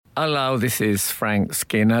Hello, this is Frank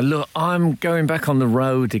Skinner. Look, I'm going back on the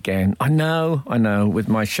road again. I know, with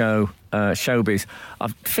my show, Showbiz.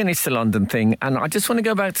 I've finished the London thing, and I just want to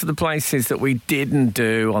go back to the places that we didn't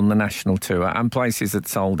do on the national tour, and places that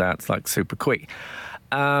sold out like super quick.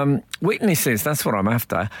 Witnesses, that's what I'm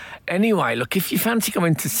after. Anyway, look, if you fancy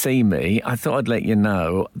coming to see me, I thought I'd let you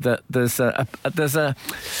know that there's a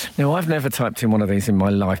now, I've never typed in one of these in my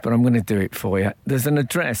life, but I'm going to do it for you. There's an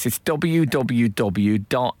address. It's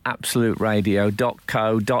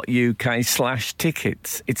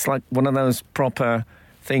www.absoluteradio.co.uk/tickets. It's like one of those proper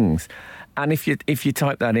things. And if you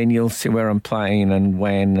type that in, you'll see where I'm playing and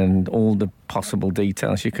when and all the possible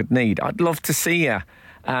details you could need. I'd love to see you.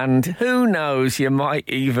 And who knows, you might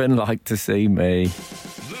even like to see me.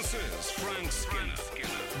 This is Frank Skinner.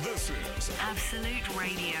 This is Absolute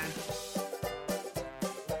Radio.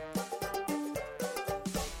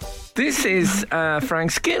 This is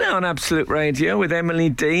Frank Skinner on Absolute Radio with Emily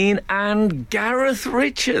Dean, and Gareth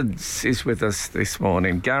Richards is with us this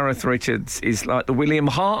morning. Gareth Richards is like the William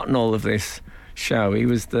Hartnell of this show. He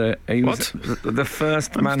was the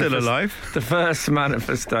first still alive. The first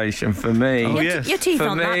manifestation for me. Oh, yes. Your teeth For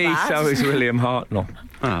aren't that me, bad. so is William Hartnell.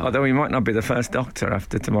 Oh. Although he might not be the first Doctor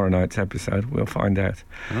after tomorrow night's episode. We'll find out.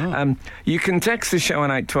 Oh. You can text the show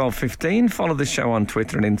on 81215, follow the show on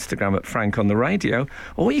Twitter and Instagram at Frank on the Radio,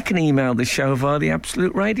 or you can email the show via the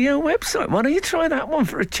Absolute Radio website. Why don't you try that one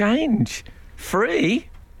for a change? Free?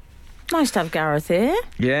 Nice to have Gareth here.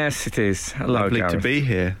 Yes, it is. Hello, Lovely Gareth. to be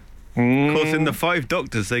here. Of course, in the Five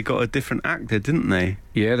Doctors, they got a different actor, didn't they?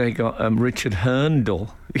 Yeah, they got Richard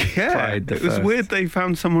Herndl. Yeah, Played the it was first. weird they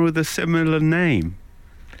found someone with a similar name.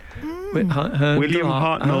 Herndl. William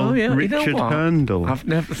Hartnell, Oh, yeah, Richard you know what? Herndl. I've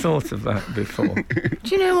never thought of that before.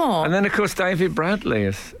 Do you know what? And then, of course, David Bradley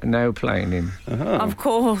is now playing him. Of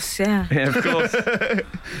course, yeah. Yeah, of course.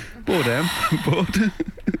 Bored, Em? Bored?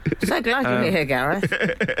 So glad you're here, Gareth.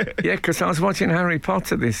 Yeah, because I was watching Harry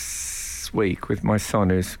Potter this week with my son,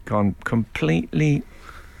 who's gone completely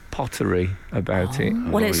pottery about it.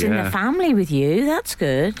 Well, it's in the family with you. That's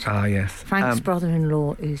good. Ah, yes. Frank's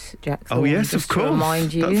brother-in-law is Jack Thorne. Oh, yes, just of course. To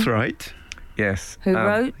remind you. That's right. Yes. Who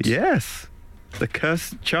wrote? Yes. The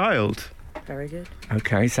Cursed Child. Very good.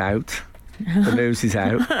 Okay, it's out. The news is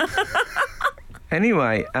out.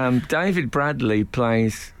 Anyway, David Bradley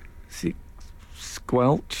plays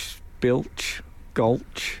Squelch, Bilch,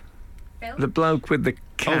 Gulch. The bloke with the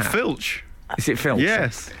cat. Oh, Filch. Is it Filch?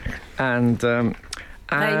 Yes. And said-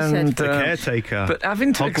 The caretaker. but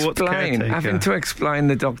having to Hogwarts explain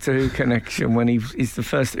the Doctor Who connection when he's the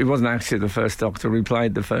first. He wasn't actually the first Doctor. He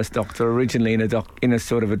played the first Doctor originally in a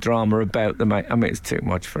sort of a drama about the mate. I mean, it's too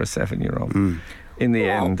much for a 7-year-old. In the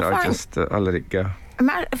Well, end, I Frank- let it go.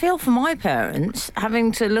 I feel for my parents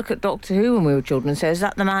having to look at Doctor Who when we were children and say, is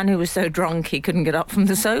that the man who was so drunk he couldn't get up from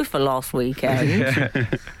the sofa last weekend? Yeah.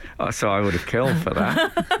 Oh, so I would have killed for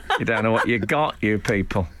that. You don't know what you got, you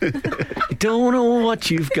people. You don't know what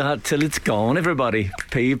you've got till it's gone. Everybody,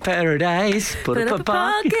 pay paradise, put up a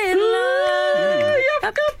pocket.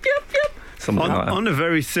 Yep. Something like that. On a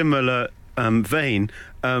very similar vein,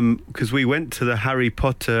 because we went to the Harry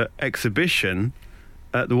Potter exhibition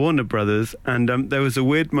at the Warner Brothers, and there was a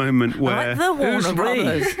weird moment where Like the Warner Who's we?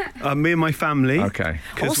 Brothers. me and my family, Okay.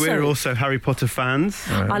 because Also- we're also Harry Potter fans.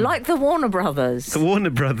 I like the Warner Brothers. The Warner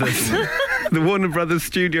Brothers, the Warner Brothers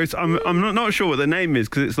Studios. I'm not sure what the name is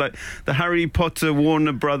because it's like the Harry Potter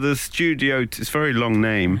Warner Brothers Studio. It's a very long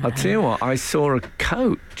name. I'll tell you what, I saw a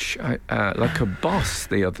coach, like a boss,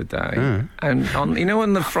 the other day, and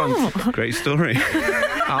on the front. Great story.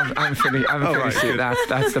 I'm finished. I'm Oh, finished. right, good.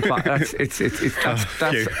 That's the part. That's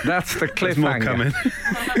the There's more cliffhanger. coming.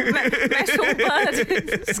 Metal bird in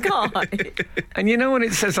the sky. And you know when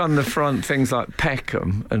it says on the front things like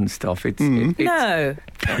Peckham and stuff, it's No.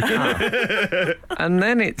 and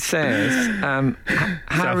then it says South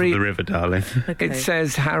Harry. of the river, darling. Okay. It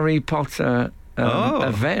says Harry Potter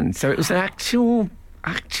event, so it was an actual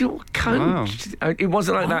coach. It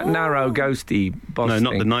wasn't like that narrow ghosty boss. No, not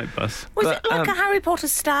thing. the night bus. Was But, it like a Harry Potter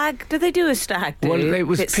stag? Did they do a stag do? Well, it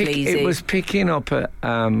was Bit sleazy. it was picking up at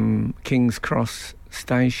King's Cross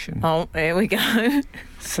Station. Oh, here we go.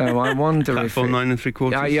 So I wonder if Platform 9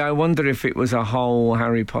 3/4. Yeah, I wonder if it was a whole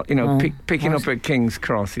Harry Potter. Picking up at King's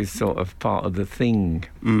Cross is sort of part of the thing.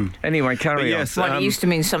 Anyway, carry on. yes, Well, it used to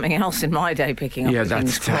mean something else in my day, picking up Yeah, the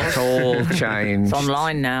King's that's Cross. all changed. It's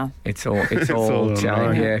online now. It's all all changed.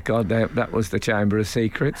 online. Yeah, God, that was the Chamber of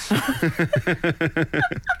Secrets.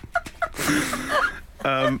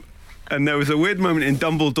 And there was a weird moment in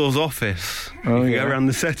Dumbledore's office. Oh, you yeah. go around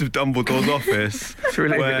the set of Dumbledore's office. Should we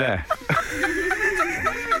leave it where- there?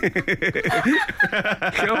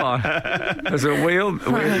 Come on. There's a weird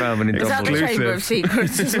moment in Is that the Dumbledore. Chamber of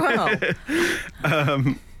Secrets as well?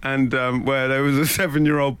 Where there was a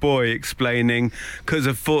 7-year-old boy explaining, because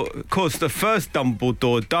of course the first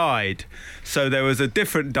Dumbledore died, so there was a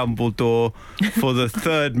different Dumbledore for the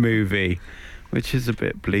third movie, which is a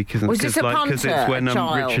bit bleak, isn't it? Was this a punter, Because it's when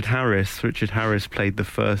child? Richard Harris played the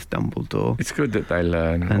first Dumbledore. It's good that they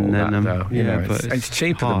learn And all then, that, though. You yeah, know, but it's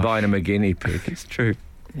cheaper than harsh. buying them a guinea pig. It's true.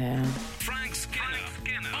 Yeah. Frank Skinner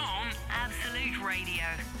on Absolute Radio.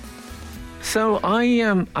 So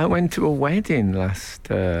I went to a wedding last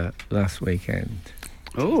weekend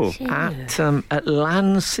Oh, at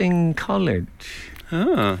Lancing College,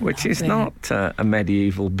 which is not a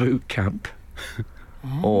medieval boot camp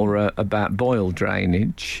or about boil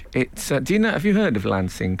drainage. It's do you know? Have you heard of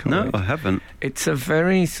Lancing no, College? I haven't. It's a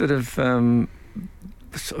very sort of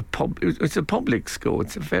it's a public school.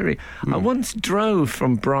 It's a very. I once drove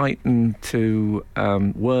from Brighton to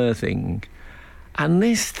Worthing, and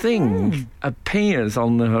this thing appears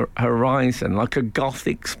on the horizon like a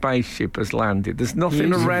Gothic spaceship has landed. There's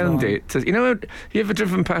nothing around it. You know, you ever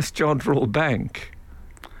driven past Jodrell Bank?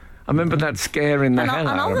 I remember that scaring the hell And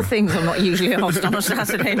out of other me. things I'm not usually asked on a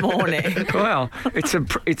Saturday morning. Well,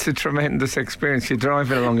 it's a tremendous experience. You're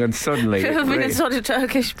driving along and suddenly Have you been inside a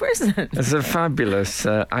Turkish prison? there's a fabulous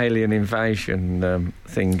alien invasion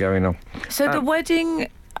thing going on. So the wedding.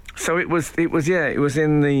 So it was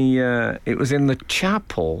in the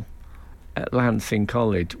chapel at Lancing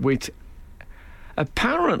College, which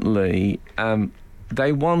apparently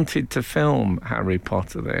they wanted to film Harry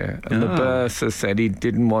Potter there, and the bursar said he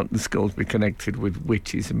didn't want the school to be connected with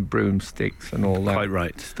witches and broomsticks and all that Quite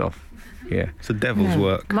right. stuff. Yeah. It's a devil's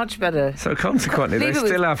work. Much better. So consequently, they Leave it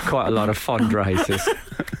with- still have quite a lot of fundraisers,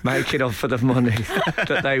 making up for the money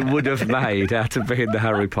that they would have made out of being the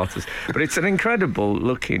Harry Potters. But it's an incredible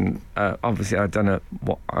looking. Obviously, I don't know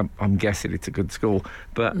what. I'm guessing it's a good school,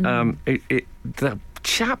 but the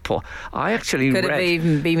chapel. I actually Could read.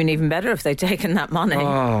 have been even better if they'd taken that money.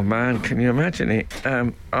 Oh man, can you imagine it?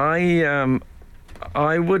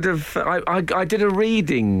 I would have. I did a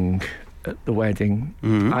reading at the wedding.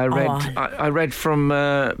 I read. I read from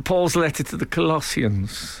Paul's letter to the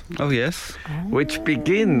Colossians, Oh, yes. which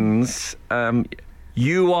begins.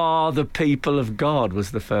 You are the people of God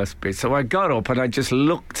was the first bit. So I got up and I just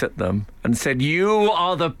looked at them and said, you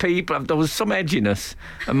are the people. There was some edginess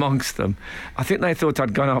amongst them. I think they thought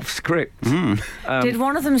I'd gone off script. Did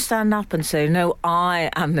one of them stand up and say, no, I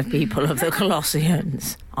am the people of the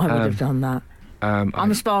Colossians? I would have done that.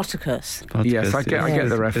 I'm Spartacus. Yes, I get Yes.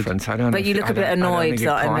 the reference. I don't. But you look a bit annoyed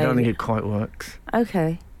that I don't made think it quite works.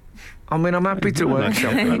 Okay. I mean, I'm happy to I like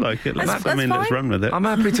workshop it. I it. like it. That's Let's fine. run with it. I'm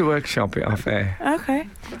happy to workshop it off air. Okay.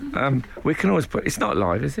 We can always put. It's not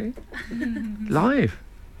live, is it? Live.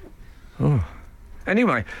 Oh.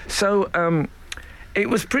 Anyway, so it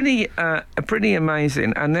was pretty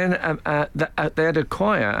amazing. And then they had a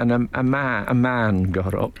choir, and a man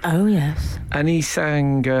got up, Oh, yes. and he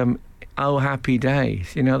sang "Oh Happy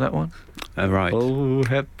Days." You know that one? Right. Oh,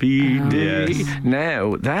 happy days. Yes.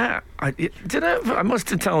 Now, I must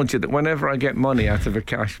have told you that whenever I get money out of a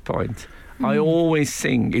cash point, I always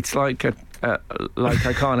sing. It's like like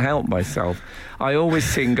I can't help myself. I always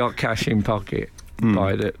sing "Got Cash in Pocket"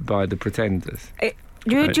 by the Pretenders.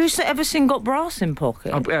 Do you ever sing Got Brass in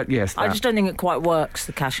Pocket? Yes, I that. just don't think it quite works,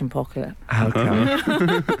 the cash in pocket. Okay.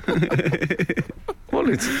 Well,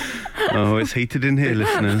 It's heated in here,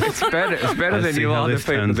 listeners. it's better. It's better Let's than see you how are the this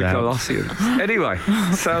people of turns the out. Colossians. Anyway,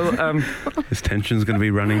 so This tension's going to be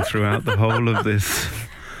running throughout the whole of this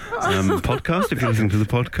podcast, if you're listening to the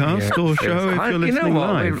podcast, or show if you're listening you know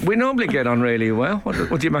what? live. We normally get on really well. What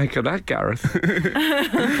do you make of that, Gareth?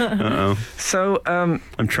 Uh-oh. So, I'm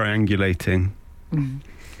triangulating.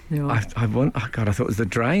 I want. Oh God, I thought it was the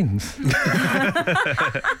drains.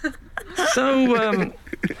 So,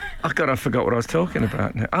 oh God, I forgot what I was talking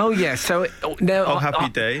about now. Oh yeah, so now. Oh, Happy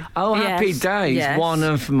Day. Oh, Yes, Happy Days, yes. one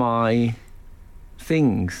of my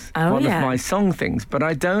things, Oh, one yeah. of my song things, but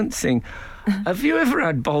I don't sing. Have you ever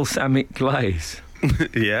had balsamic glaze?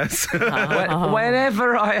 Yes.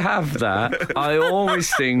 Whenever I have that, I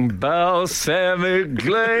always sing balsamic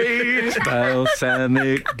glaze,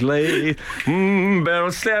 balsamic glaze,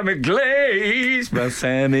 balsamic glaze,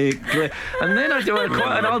 balsamic glaze. And then I do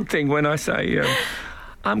quite an odd thing when I say,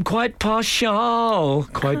 I'm quite partial.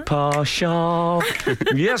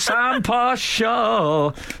 Yes, I'm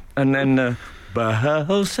partial. And then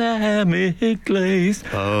balsamic glaze.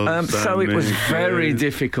 So it was very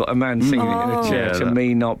difficult, a man singing it in a church Yeah, and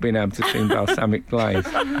me not being able to sing balsamic glaze.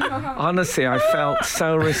 Honestly, I felt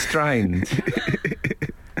so restrained.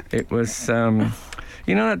 It was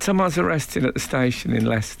You know that time I was arrested at the station in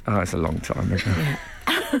Leicester? Oh, it's a long time ago.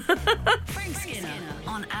 Frank Skinner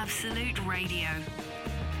on Absolute Radio.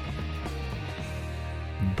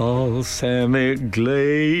 Balsamic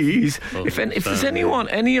Glaze. If there's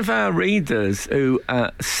any of our readers who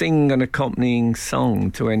sing an accompanying song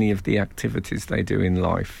to any of the activities they do in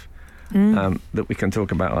life, that we can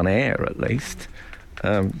talk about on air at least,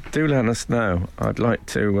 do let us know. I'd like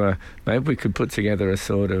to, maybe we could put together a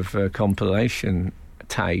sort of compilation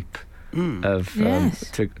tape of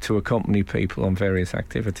to accompany people on various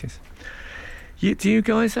activities. Do you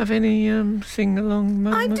guys have any sing-along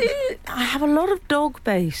moments? I do. I have a lot of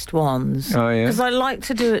dog-based ones. Oh, yeah? Because I like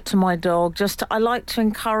to do it to my dog. I like to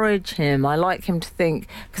encourage him. I like him to think...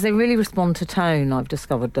 Because they really respond to tone, I've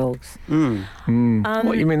discovered, dogs. What,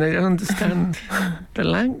 you mean they don't understand the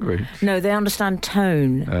language? No, they understand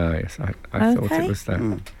tone. Oh, yes, I thought it was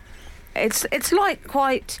that. It's like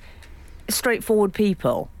quite straightforward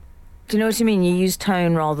people. Do you know what I mean? You use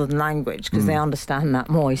tone rather than language because they understand that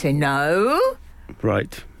more. You say, no...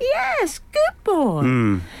 Right. Yes, good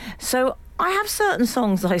boy. So I have certain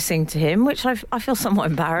songs I sing to him, which I feel somewhat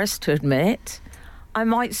embarrassed to admit. I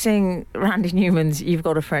might sing Randy Newman's "You've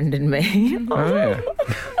Got a Friend in Me." Oh, yeah.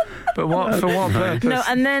 But for what purpose? No,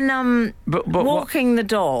 and then but walking the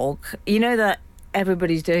dog. You know that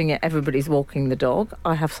everybody's doing it. Everybody's walking the dog.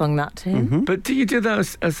 I have sung that to him. But do you do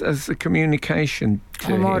those as a communication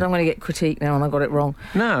to I'm worried him? I'm going to get critiqued now, and I got it wrong.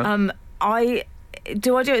 No.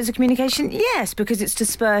 Do I do it as a communication? Yes, because it's to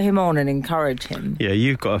spur him on and encourage him. Yeah,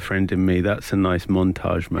 you've got a friend in me. That's a nice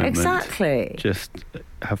montage moment. Exactly. Just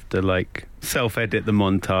have to self-edit the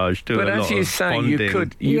montage. But as you say,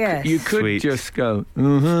 bonding. you could Sweet. just go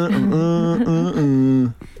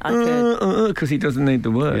I could. because he doesn't need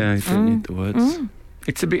the words. Yeah, you don't need the words.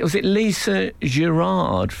 It's a bit. Was it Lisa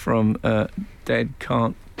Gerard from Dead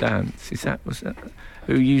Can't Dance? Was that?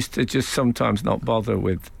 Who used to just sometimes not bother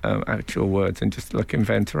with actual words and just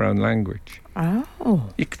invent her own language. Oh.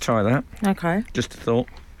 You could try that. Okay. Just a thought.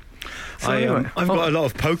 So I've got a lot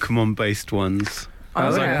of Pokemon-based ones.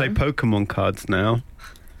 As I play Pokemon cards now.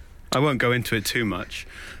 I won't go into it too much.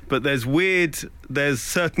 But there's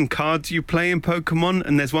certain cards you play in Pokemon,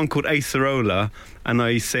 and there's one called Acerola, and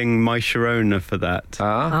I sing My Sharona for that.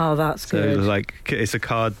 Oh, that's good. So, it's a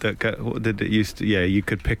card what did it used to... Yeah, you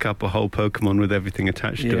could pick up a whole Pokemon with everything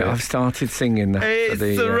attached to it. Yeah, I've started singing that.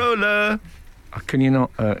 Acerola! Can you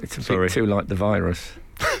not... it's a bit too like the virus.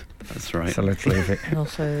 That's right. So let's leave it.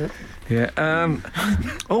 Also... Yeah.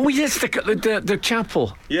 Oh yes, the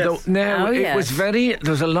chapel. Yes. It was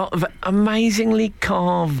there's a lot of amazingly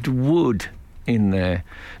carved wood in there.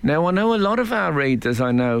 Now I know a lot of our readers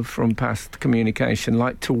I know from past communication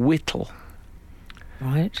like to whittle.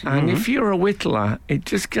 Right. And if you're a whittler, it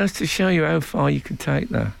just goes to show you how far you can take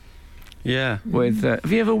that. Yeah. With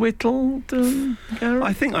have you ever whittled, Gareth?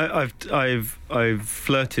 I think I've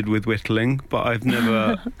flirted with whittling, but I've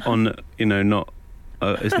never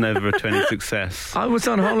it's never to any success. I was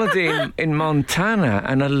on holiday in Montana,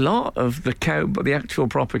 and a lot of the actual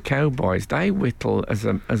proper cowboys, they whittle as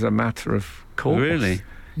a matter of course. Really?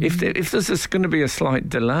 If there's going to be a slight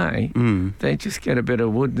delay, they just get a bit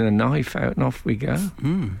of wood and a knife out, and off we go.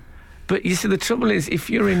 But you see, the trouble is, if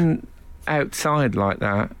you're outside like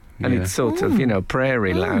that, and it's sort of,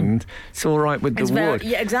 prairie land, it's all right with the wood.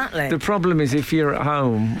 Yeah, exactly. The problem is if you're at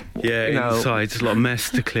home... inside, it's a lot of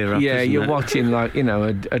mess to clear up, Yeah, isn't you're it? watching,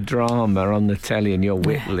 a drama on the telly and you're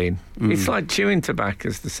whittling. It's like chewing tobacco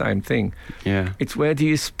is the same thing. Yeah. It's where do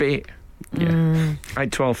you spit? Yeah.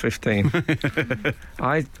 8, 12, 15.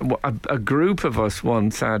 A group of us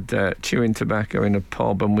once had chewing tobacco in a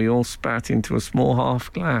pub, and we all spat into a small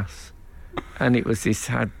half glass. And it was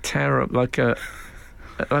had terrible, like a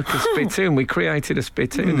spittoon. We created a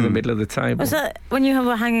spittoon in the middle of the table. Was that when you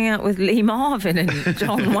were hanging out with Lee Marvin and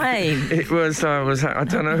John Wayne? It was. I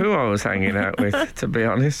don't know who I was hanging out with, to be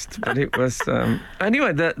honest. But it was.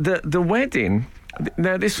 Anyway, the wedding.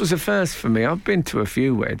 Now, this was a first for me. I've been to a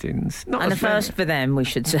few weddings. And a first for them, we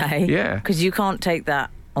should say. Yeah. Because you can't take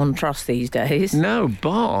that on trust these days. No,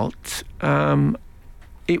 but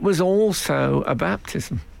it was also a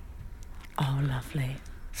baptism. Oh, lovely.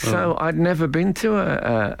 So I'd never been to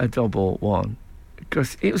a double one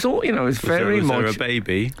because it was all, it was very much... Was there a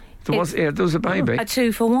baby? There was a baby. A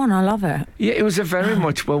 2 for 1, I love it. Yeah, it was a very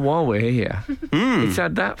much, while we're here. It's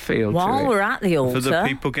had that feel to it. While we're at the altar. For the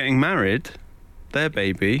people getting married, their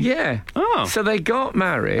baby? Yeah. Oh. So they got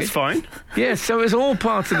married. That's fine. Yeah, so it was all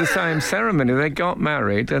part of the same ceremony. They got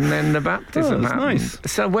married and then the baptism happened. Nice.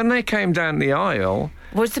 So when they came down the aisle...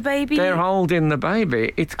 Was the baby... They're holding the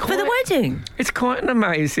baby. It's quite... For the wedding? It's quite an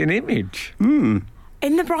amazing image.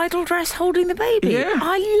 In the bridal dress holding the baby? Yeah.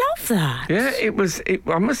 I love that. Yeah,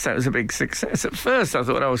 I must say it was a big success. At first, I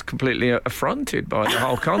thought I was completely affronted by the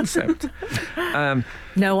whole concept.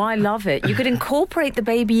 No, I love it. You could incorporate the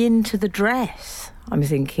baby into the dress, I'm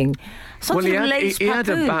thinking. Well, he had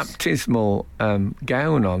a papoose. baptismal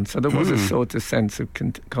gown on, so there was a sort of sense of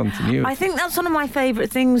continuity. I think that's one of my favourite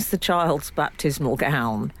things, the child's baptismal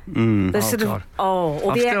gown. The sort God. of,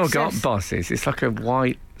 or I've the still excess. got bosses. It's like a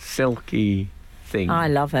white, silky thing. I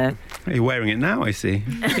love it. You're wearing it now, I see.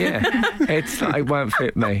 Yeah, it won't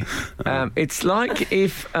fit me. It's like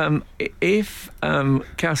if Casper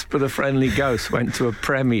the Friendly Ghost went to a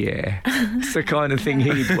premiere. It's the kind of thing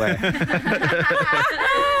he'd wear.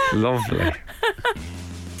 Lovely.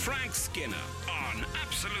 Frank Skinner on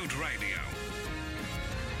Absolute Radio.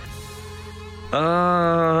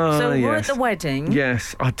 So we're yes. at the wedding.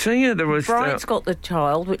 Yes, I tell you, there was. Bride's got the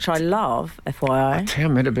child, which I love, I FYI. tell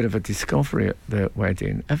you, I made a bit of a discovery at the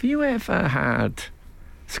wedding. Have you ever had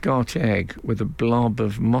Scotch egg with a blob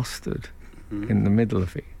of mustard in the middle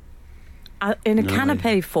of it? In a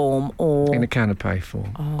canapé form or... In a canapé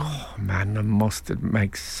form. Oh, man, the mustard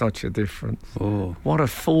makes such a difference. Oh. What a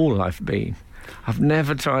fool I've been. I've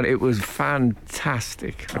never tried it. It was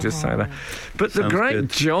fantastic. I just say that. But the Sounds great good.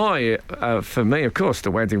 joy for me, of course, the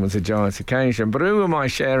wedding was a joyous occasion, but who am I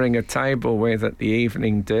sharing a table with at the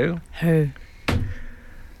evening do? Who?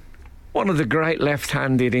 One of the great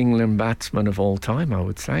left-handed England batsmen of all time, I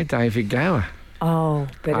would say, David Gower. Oh,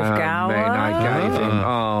 bit of Gower. Man, I gave him.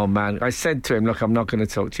 Oh man, I said to him, "Look, I'm not going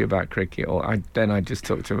to talk to you about cricket." Then I just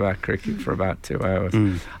talked to him about cricket for about 2 hours.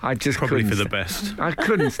 I just Probably couldn't for the best. I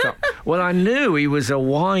couldn't stop. Well, I knew he was a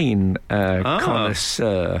wine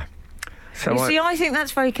connoisseur. So You see, I think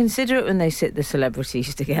that's very considerate when they sit the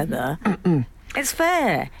celebrities together. It's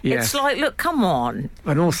fair. Yes. It's like, look, come on.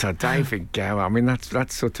 and also David Gower. I mean,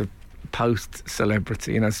 that's sort of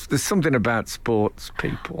post-celebrity. You know, there's something about sports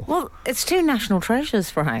people. Well, it's two national treasures,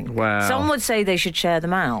 Frank. Wow. Some would say they should share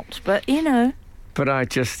them out, but, you know. But I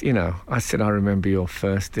just, I said, I remember your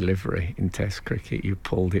first delivery in Test cricket. You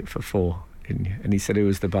pulled it for 4, didn't you? And he said, who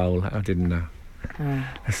was the bowler? I didn't know.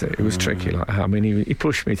 I said, it was tricky like that. I mean, he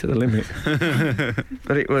pushed me to the limit.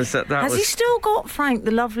 But it was that Has was... he still got, Frank,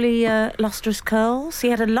 the lovely lustrous curls? He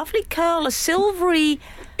had a lovely curl, a silvery...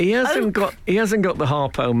 He hasn't got the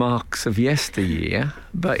Harpo marks of yesteryear,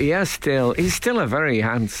 but he's still a very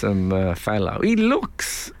handsome fellow. He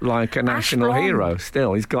looks like a national blonde. hero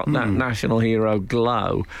still. He's got that national hero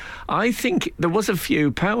glow. I think there was a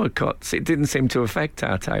few power cuts. It didn't seem to affect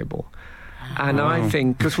our table. And I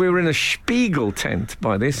think, because we were in a Spiegel tent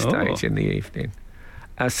by this stage in the evening,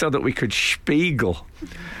 so that we could Spiegel.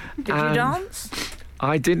 Did you dance?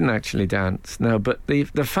 I didn't actually dance, no, but the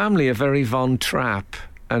family are very Von Trapp.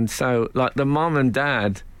 And so, like, the mum and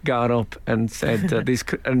dad got up and said,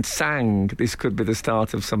 sang, this could be the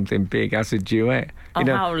start of something big as a duet. Oh,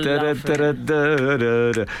 how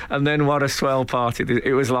lovely. And then what a swell party.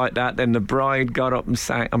 It was like that. Then the bride got up and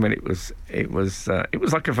sang. I mean, it was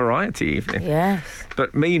like a variety evening. Yes.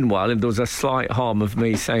 But meanwhile, there was a slight hum of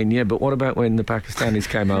me saying, yeah, but what about when the Pakistanis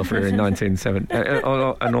came over here in 1970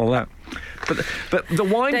 and all that? But the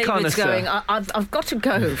wine David's connoisseur... going, I've got to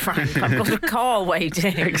go, Frank. I've got a car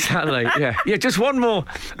waiting. Exactly. Yeah. Just one more.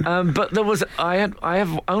 But there was. I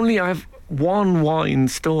have one wine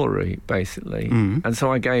story basically, and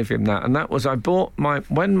so I gave him that, and that was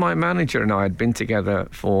when my manager and I had been together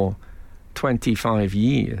for 25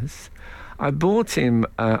 years. I bought him.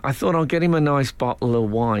 I thought I'll get him a nice bottle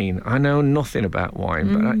of wine. I know nothing about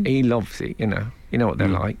wine, but he loves it. You know what they're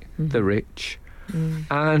like. The rich.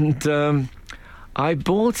 And I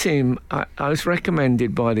bought him, I was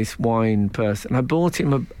recommended by this wine person, I bought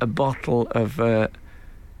him a bottle of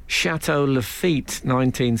Chateau Lafite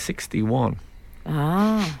 1961.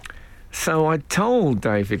 Ah. So I told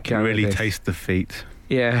David Gower Really this. taste the feet.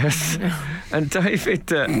 Yes. And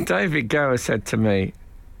David Gower said to me,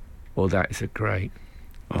 well, that is a great...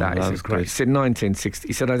 That is a great... Good. He said 1960.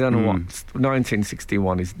 He said, I don't know what...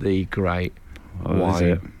 1961 is the great Is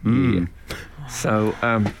it? year. So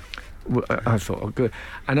I thought, oh, good.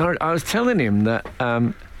 And I was telling him that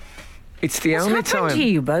it's the What's only happened time... to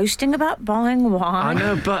you boasting about buying wine? I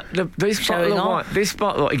know, but this Showing bottle of wine... off. This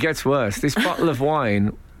bottle... It gets worse. This bottle of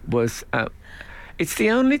wine was... it's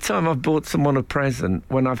the only time I've bought someone a present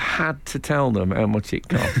when I've had to tell them how much it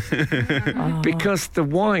cost. Because the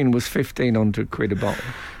wine was 1,500 quid a bottle.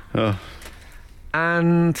 Oh.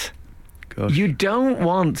 And Gosh. You don't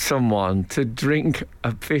want someone to drink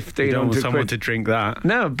a 1,500 You don't want quid. someone to drink that.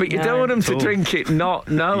 No, but you No. don't want them to Cool. drink it not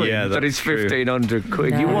knowing Yeah, that it's that's true. 1,500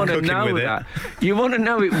 quid. You No. want to Cooking know with it. that. You want to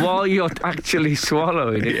know it while you're actually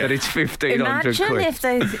swallowing it, that it's 1,500 Imagine quid. if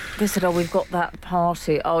they said, "Oh, we've got that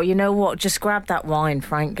party. Oh, you know what? Just grab that wine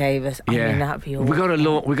Frank gave us." I mean, that'd be we got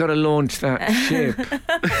to launch that ship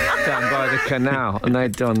down by the canal, and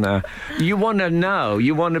they've done that. You want to know.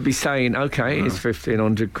 You want to be saying, "Okay, it's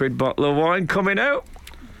 1,500 quid bottle of wine coming out.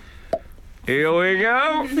 Here we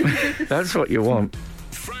go." That's what you want.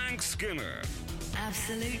 Frank Skinner.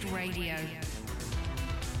 Absolute Radio.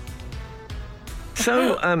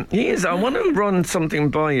 So I want to run something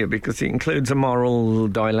by you because it includes a moral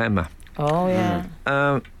dilemma. Oh yeah.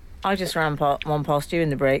 Um, I just ran one past you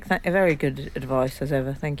in the break. Very good advice as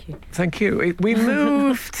ever. Thank you. Thank you. We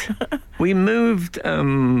moved. We've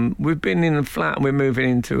been in a flat and we're moving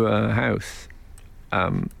into a house.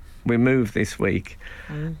 We moved this week,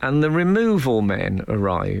 and the removal men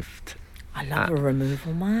arrived, I love a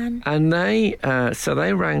removal man. and they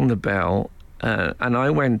rang the bell, and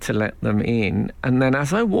I went to let them in, and then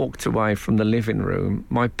as I walked away from the living room,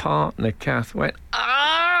 my partner Kath went,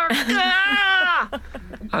 "Ah!"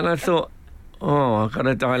 And I thought, oh, I've got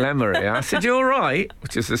a dilemma here. I said, "You all right?"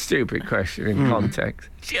 Which is a stupid question in context.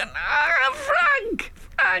 She went, Frank.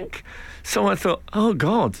 So I thought, oh,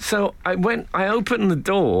 God. So I opened the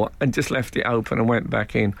door and just left it open and went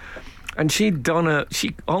back in. And she'd done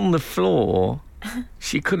on the floor,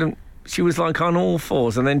 she was like on all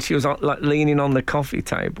fours, and then she was like leaning on the coffee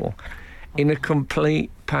table in a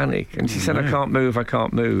complete panic. And she said, I can't move.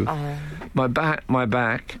 Oh. My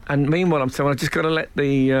back. And meanwhile, I'm saying, I just got to let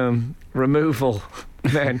the removal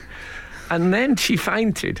men. And then she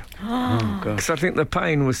fainted. Oh, gosh. Because I think the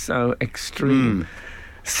pain was so extreme.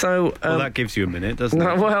 So Well, that gives you a minute, doesn't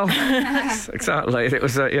no, it? well, exactly. It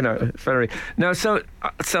was very no. So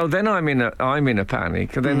then I'm in a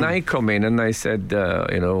panic, and then they come in and they said,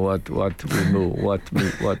 what was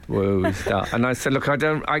that? And I said, look,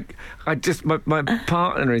 I just my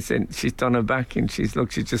partner is in. She's done her back, and she's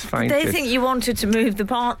just fainted. They think you wanted to move the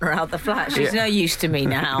partner out the flat. She's no use to me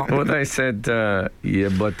now. Well, they said, yeah,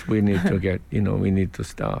 but we need to get, we need to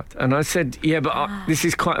start. And I said, yeah, but this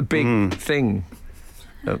is quite a big thing.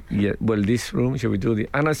 Yeah, well, this room, shall we do the...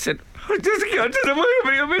 And I said, just go to the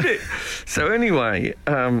movie a minute. So anyway,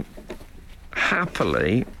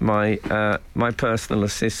 happily, my personal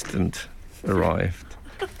assistant arrived,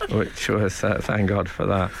 which was, thank God for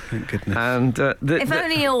that. Thank goodness. And If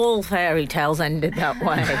only all fairy tales ended that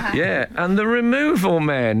way. yeah, and the removal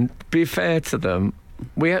men, be fair to them,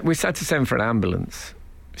 we had to send for an ambulance.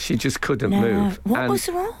 She just couldn't move. What was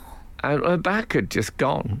wrong? And her back had just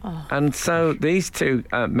gone. And so these two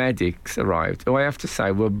medics arrived, who I have to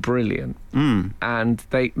say were brilliant. And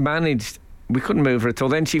they managed, we couldn't move her at all.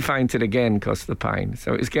 Then she fainted again because of the pain.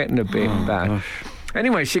 So it was getting a bit bad. Gosh.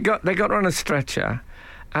 Anyway, they got her on a stretcher.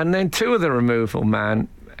 And then two of the removal man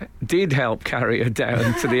did help carry her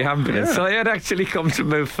down to the ambulance. So I had actually come to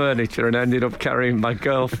move furniture and ended up carrying my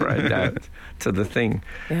girlfriend out to the thing.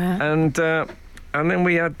 Yeah. And then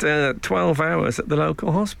we had 12 hours at the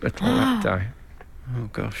local hospital that day. Oh,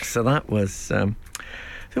 gosh. So that was...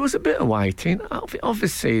 there was a bit of waiting.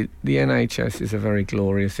 Obviously, the NHS is a very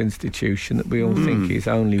glorious institution that we all think is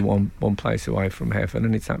only one place away from heaven,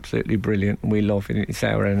 and it's absolutely brilliant, and we love it. It's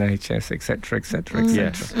our NHS, etc., etc., etc.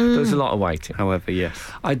 Yes. There was a lot of waiting. However, yes.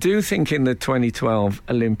 I do think in the 2012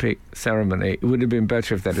 Olympic ceremony, it would have been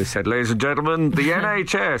better if they'd have said, ladies and gentlemen, the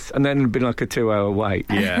NHS, and then it'd been like a 2-hour wait.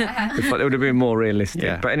 Yeah. It would have been more realistic.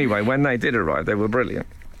 Yeah. But anyway, when they did arrive, they were brilliant.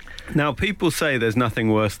 Now, people say there's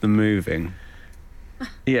nothing worse than moving.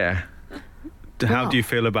 Yeah. How do you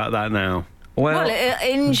feel about that now? Well,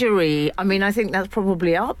 Injury. I mean, I think that's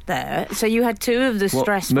probably up there. So you had two of the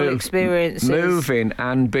stressful experiences. Moving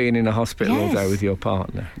and being in a hospital all day with your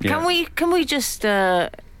partner. Can we just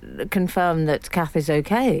confirm that Kath is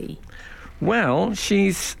okay? Well, she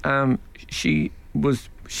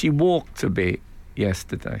walked a bit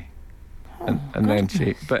yesterday, and then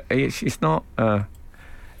she's not.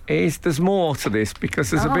 There's more to this because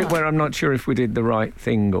there's a bit where I'm not sure if we did the right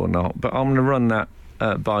thing or not. But I'm going to run that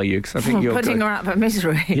by you because I think you're putting good. her out of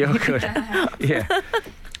misery. You're good. Yeah.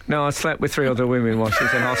 No, I slept with 3 other women while she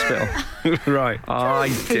was in hospital. Right. I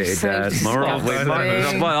did. So Moral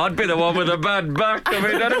dilemma. Well, I'd be the one with a bad back. I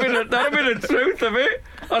mean, that'd have been the truth of it.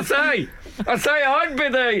 I say, I'd be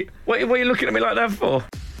the... What are you looking at me like that for?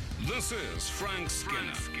 This is Frank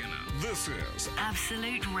Skinner. This is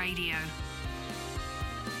Absolute Radio.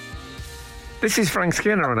 This is Frank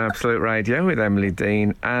Skinner on Absolute Radio with Emily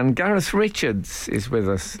Dean, and Gareth Richards is with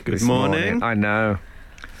us. Good this morning. I know.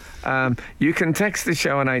 You can text the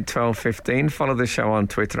show on 81215, follow the show on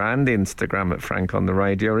Twitter and Instagram at Frank on the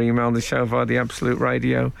Radio, or email the show via the Absolute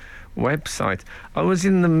Radio website. I was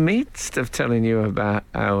in the midst of telling you about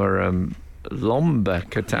our lumber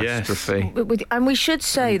catastrophe. Yes. And we should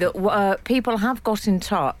say that people have got in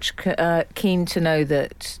touch, keen to know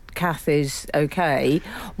that Kath is okay.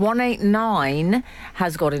 189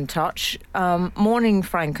 has got in touch. Morning,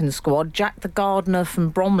 Frank and Squad. Jack the gardener from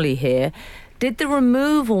Bromley here. Did the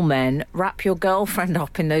removal men wrap your girlfriend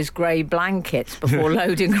up in those grey blankets before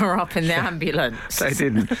loading her up in the ambulance? They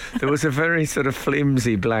didn't. There was a very sort of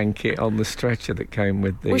flimsy blanket on the stretcher that came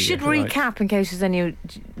with the... We should recap in case there's any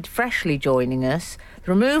freshly joining us.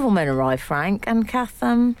 The removal men arrived, Frank, and Kath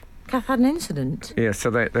had an incident. Yeah,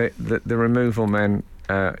 so the removal men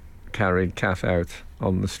carried Kath out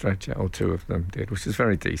on the stretcher, or two of them did, which is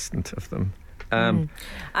very decent of them. And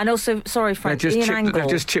also, sorry, Frank, Ian Angle... They've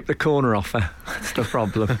just chipped the corner off her. That's the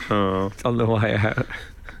problem. It's on the way out.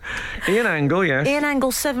 Ian Angle, yes. Ian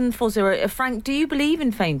Angle 740. Frank, do you believe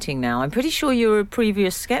in fainting now? I'm pretty sure you were a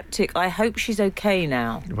previous sceptic. I hope she's okay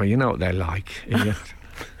now. Well, you know what they're like, Ian.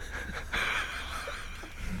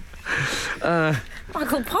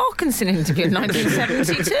 Michael Parkinson interview in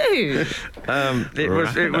 1972. It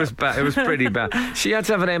was bad. It was pretty bad. She had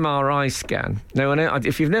to have an MRI scan. Now,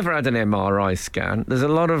 if you've never had an MRI scan, there's a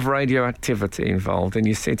lot of radioactivity involved, and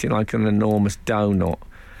you're sitting like an enormous donut,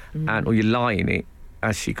 or you lie in it,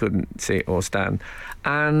 as she couldn't sit or stand,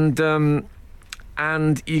 and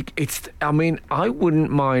it's. I mean, I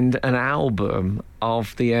wouldn't mind an album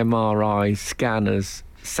of the MRI scanners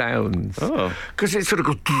sounds, because it sort of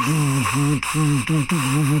goes,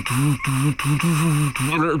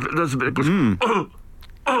 there's a bit of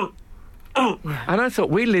and I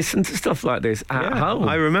thought we listened to stuff like this at home.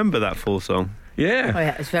 I remember that full song. Yeah. Oh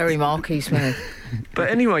yeah, it's very Marquis Smith. But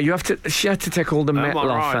anyway, she had to take all the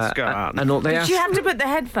metal off her. And all, Did you have to put the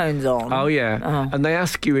headphones on? Oh, yeah. Oh. And they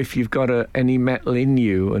ask you if you've got any metal in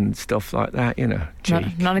you and stuff like that, you know.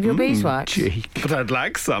 Cheek. None of your beeswax? Cheek. But I'd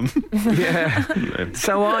like some. Yeah.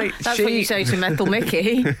 So That's what you say to Metal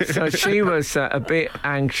Mickey. So she was a bit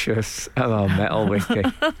anxious. Hello, Metal Mickey.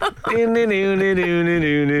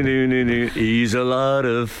 He's a lot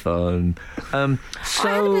of fun. I had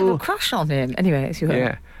a bit of a crush on him. Anyway, it's your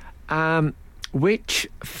Yeah. Which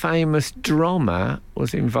famous drummer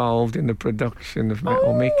was involved in the production of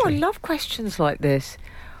Metal Mickey? I love questions like this.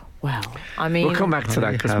 Well, I mean... We'll come back to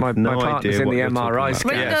that, because my partner's in the MRI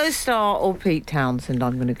scan. Ringo Starr or Pete Townsend,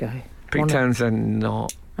 I'm going to go. Pete Townsend,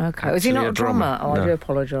 not. Okay. Was he not a drummer? Oh, no. I do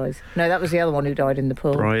apologise. No, that was the other one who died in the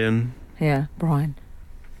pool. Brian. Yeah, Brian.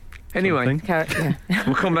 Anyway,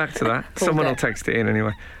 we'll come back to that. Someone will text it in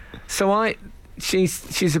anyway. So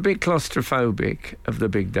she's a bit claustrophobic of the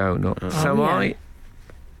big donut.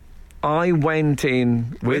 I went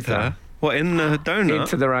in with her. What, in the donut?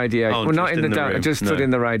 Into the radiation. Well, not in the donut, just stood in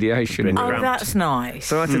the radiation. That's nice.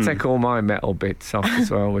 So I had to take all my metal bits off as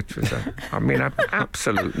well, which was, an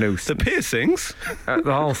absolute nuisance. The piercings?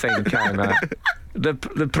 The whole thing came out.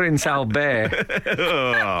 The Prince Albert.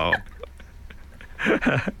 Oh.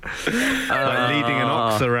 Like leading an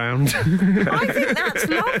ox around. I think that's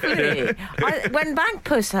lovely. When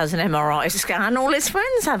Bagpuss has an MRI scan, all his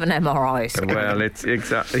friends have an MRI scan. Well, it's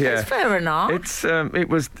exactly, yeah. It's fair enough. It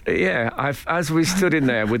was, yeah. As we stood in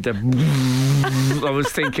there with the, I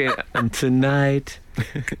was thinking, and tonight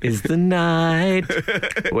is the night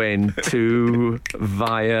when two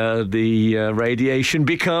via the radiation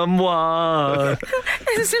become one.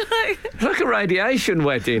 It's like a radiation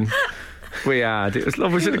wedding. We had. It was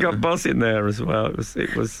lovely. We should have got Buzz in there as well.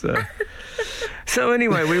 It was. So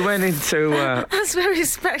anyway, we went into. That's very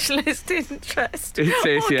specialist interest. It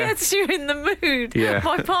is, what gets you in the mood? Yeah.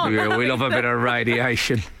 My partner. We love a bit of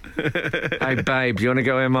radiation. Hey, babe, do you want to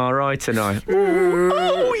go MRI tonight?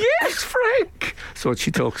 Oh yes, Frank. That's what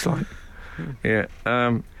she talks like. Yeah.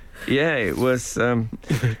 Yeah. It was.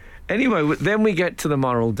 Anyway, then we get to the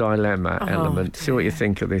moral dilemma element. See what you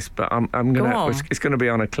think of this. But I'm gonna. It's going to be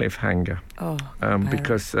on a cliffhanger.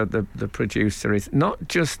 Because the producer is not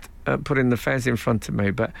just putting the fez in front of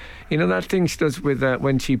me, but you know that thing she does with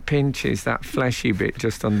when she pinches that fleshy bit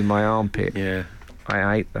just under my armpit. Yeah,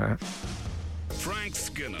 I hate that. Frank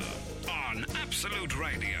Skinner on Absolute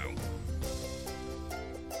Radio.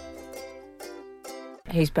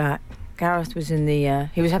 He's back. Gareth was in the.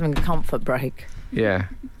 He was having a comfort break. Yeah.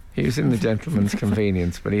 He was in the gentleman's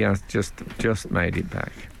convenience, but he has just made it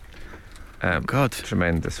back. God.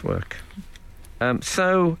 Tremendous work.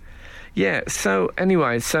 So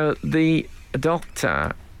anyway, so the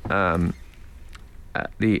doctor at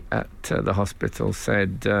the hospital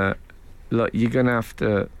said, look, you're going to have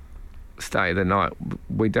to stay the night.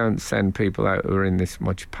 We don't send people out who are in this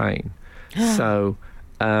much pain. So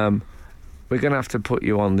we're going to have to put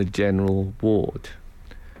you on the general ward.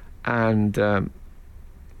 And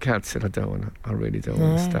Kat said, I really don't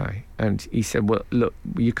want to stay. And he said, well, look,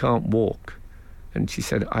 you can't walk. And she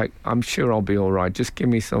said, I'm sure I'll be all right. Just give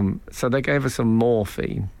me some. So they gave her some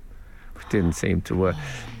morphine, which didn't seem to work.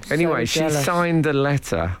 Anyway, she signed a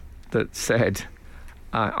letter that said,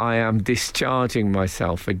 I am discharging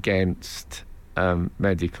myself against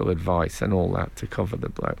medical advice and all that to cover the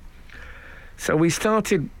blow. So we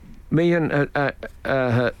started, me and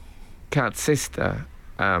her Kat's sister,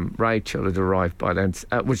 Rachel, had arrived by then,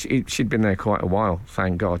 which she'd been there quite a while,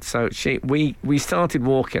 thank God. So we started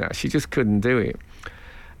walking her. She just couldn't do it.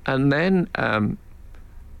 And then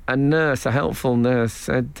a helpful nurse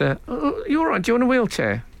said, oh, you all right? Do you want a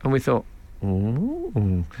wheelchair? And we thought,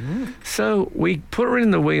 ooh. So we put her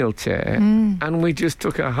in the wheelchair and we just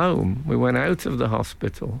took her home. We went out of the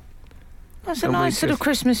hospital. That's a nice sort of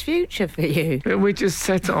Christmas future for you. We just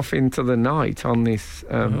set off into the night on this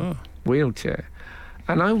wheelchair.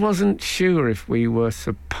 And I wasn't sure if we were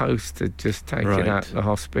supposed to just take it out of the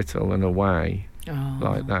hospital and away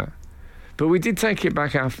like that. But we did take it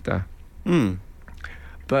back after.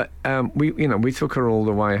 But we took her all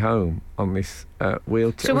the way home on this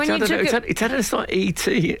wheelchair. So when it had a sort of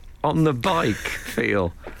E.T. on the bike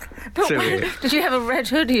feel. Did you have a red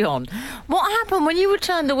hoodie on? What happened when you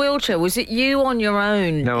returned the wheelchair? Was it you on your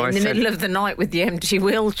own in the middle of the night with the empty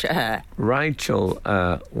wheelchair? Rachel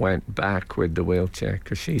went back with the wheelchair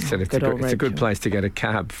because she said it's a good place to get a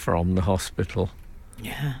cab from the hospital.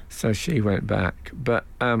 Yeah. So she went back. But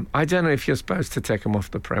I don't know if you're supposed to take them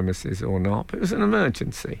off the premises or not, but it was an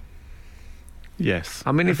emergency. Yes.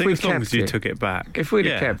 I mean, if we kept as you took it back. If we'd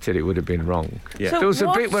have kept it would have been wrong. Yeah. So there was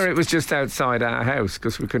a bit where it was just outside our house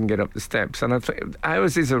because we couldn't get up the steps. And I think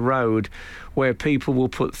ours is a road where people will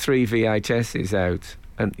put 3 VHSs out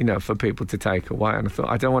and, for people to take away. And I thought,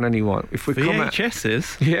 I don't want anyone. If we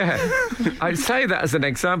VHSs? Yeah. I'd say that as an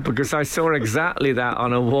example because I saw exactly that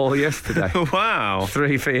on a wall yesterday. Wow.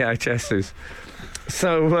 3 VHSs.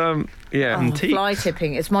 So, yeah. Fly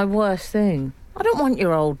tipping is my worst thing. I don't want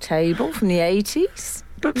your old table from the 80s.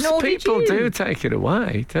 But people do take it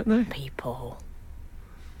away, don't they? People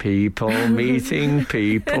meeting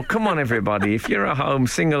people. Come on, everybody. If you're at home,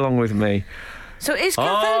 sing along with me. So is Kath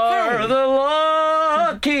Are okay? the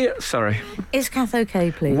lucky... Sorry. Is Kath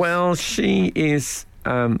okay, please? Well, she is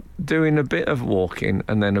doing a bit of walking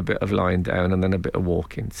and then a bit of lying down and then a bit of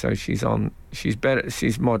walking. So she's better.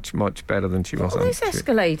 She's much, much better than she was on. This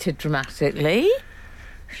escalated dramatically.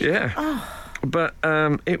 Yeah. Oh. But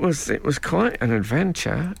it was quite an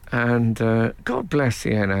adventure, and God bless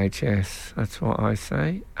the NHS. That's what I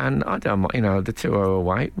say. And I don't mind, the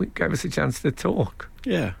 208. We gave us a chance to talk.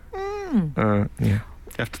 Yeah. Yeah. You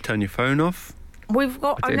have to turn your phone off. I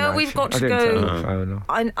know we've got to turn go. the phone off.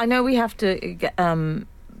 I know we have to get,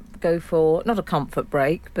 go for not a comfort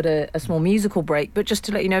break, but a small musical break. But just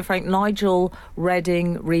to let you know, Frank, Nigel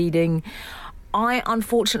Reading reading. I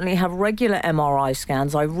unfortunately have regular MRI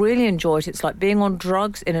scans. I really enjoy it. It's like being on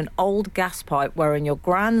drugs in an old gas pipe, wearing your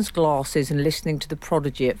Grand's glasses and listening to The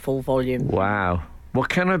Prodigy at full volume. Wow. Well,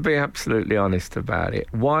 can I be absolutely honest about it?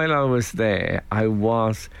 While I was there, I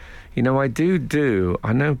was, I do.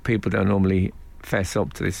 I know people don't normally fess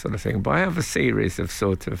up to this sort of thing, but I have a series of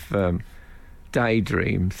sort of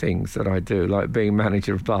daydream things that I do, like being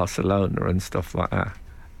manager of Barcelona and stuff like that.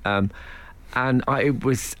 And I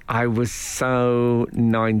was so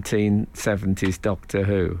 1970s Doctor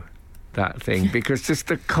Who, that thing, because just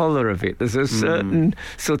the colour of it, there's a certain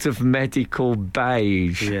sort of medical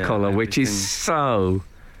beige colour, which is so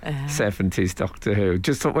 70s Doctor Who.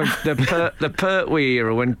 Just when the Pertwee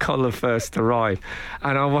era, when colour first arrived,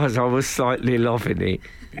 and I was slightly loving it,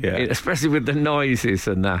 especially with the noises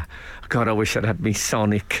and that. God, I wish I'd had me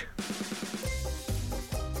Sonic.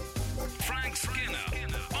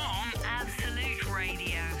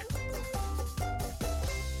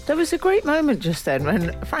 There was a great moment just then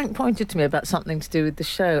when Frank pointed to me about something to do with the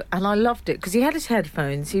show, and I loved it because he had his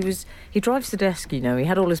headphones. He drives the desk, he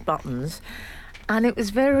had all his buttons, and it was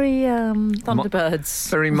very Thunderbirds.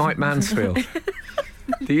 Very Mike Mansfield.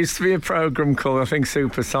 There used to be a programme called, I think,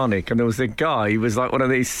 Supersonic, and there was a guy, he was like one of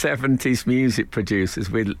these 70s music producers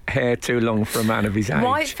with hair too long for a man of his age.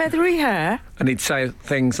 White feathery hair. And he'd say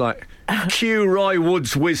things like, Q Roy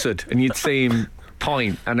Wood's Wizard, and you'd see him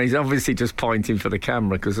point, and he's obviously just pointing for the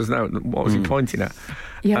camera because there's what was he pointing at?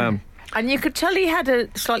 Yeah. And you could tell he had a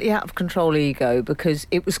slightly out of control ego because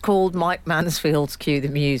it was called Mike Mansfield's Cue the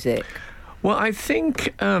Music. Well, I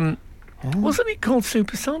think Wasn't it called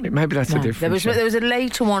Supersonic? Maybe that's a No, different there was a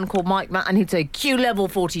later one called Mike Matt, and he'd say Q level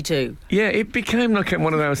 42. Yeah, it became like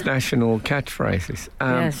one of those national catchphrases.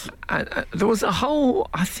 Yes. And, there was a whole...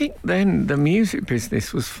 I think then the music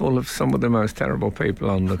business was full of some of the most terrible people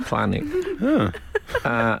on the planet.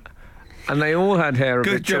 And they all had hair a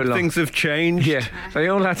Good bit too job long. things have changed. Yeah, they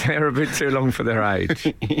all had hair a bit too long for their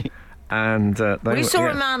age. And We saw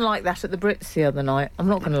a man like that at the Brits the other night. I'm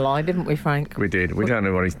not going to lie, didn't we, Frank? We did. We don't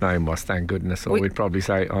know what his name was, thank goodness, or we'd probably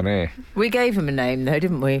say it on air. We gave him a name, though,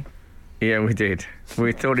 didn't we? Yeah, we did.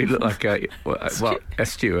 We thought he looked like a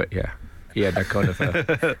Stuart, yeah. He had that kind of...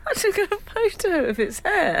 I took a photo of his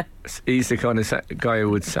hair. He's the kind of guy who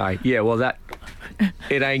would say, yeah, well,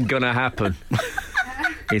 it ain't going to happen.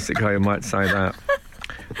 He's the guy who might say that.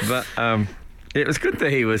 But it was good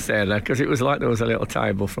that he was there, because it was like there was a little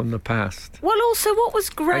table from the past. Well, also, what was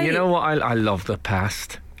great... And you know what? I love the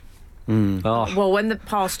past. Oh, Well, when the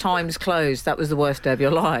past times closed, that was the worst day of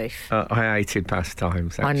your life. I hated past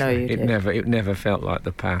times, actually. I know you did. It never felt like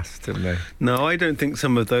the past to me. No, I don't think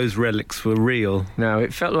some of those relics were real. No,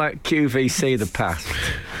 it felt like QVC the past.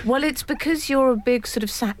 Well, it's because you're a big sort of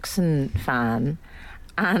Saxon fan,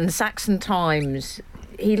 and Saxon Times...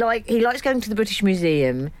 He likes going to the British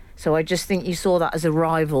Museum, so I just think you saw that as a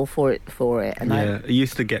rival for it. And Yeah, it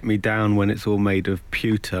used to get me down when it's all made of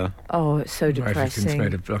pewter. it's so Everything's depressing.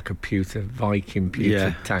 made of like a Viking pewter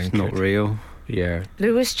Yeah, tank. it's not real. Yeah.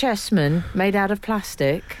 Lewis Chessman, made out of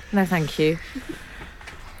plastic. No, thank you.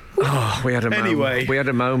 Oh, we had a Anyway. moment. We had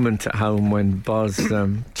a moment at home when Buzz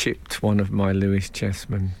chipped one of my Lewis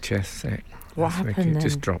Chessman chess set. What Last week. happened He then?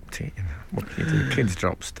 just dropped it. You know. What can you do? Kids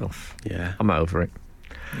drop stuff. Yeah. I'm over it.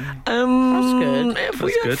 That's good. Have we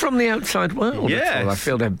That's heard good. from the outside world at all? I Yes.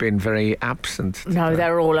 feel they've been very absent. No, today.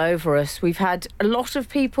 they're all over us. We've had a lot of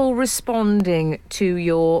people responding to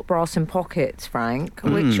your Brass in Pockets, Frank.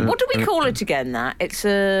 Which what do we call it again? That it's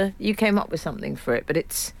you came up with something for it, but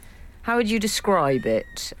it's how would you describe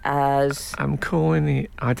it as? I'm calling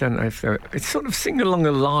it. I don't know if it's sort of sing along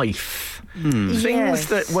a life. Things Yes.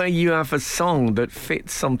 that where you have a song that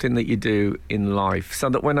fits something that you do in life. So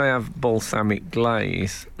that when I have Balsamic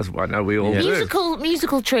Glaze, as I know we all do.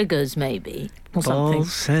 Musical triggers, maybe, or something.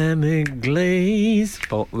 Balsamic Glaze,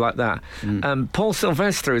 like that. Paul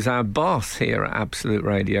Sylvester is our boss here at Absolute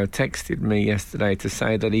Radio. Texted me yesterday to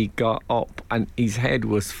say that he got up and his head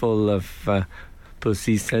was full of.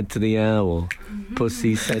 Pussy said to the owl,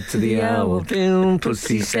 Pussy said to the owl,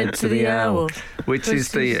 Pussy said to the owl. Which is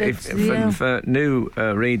for new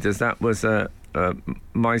readers, that was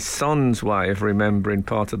my son's way of remembering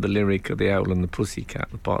part of the lyric of the owl and the pussycat,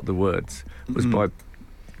 the part of the words, was by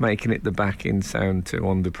making it the back-in sound to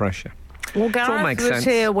Under Pressure. Well, all Gareth makes was sense.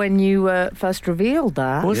 here when you first revealed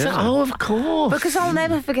that. Was that? Oh, of course. Because I'll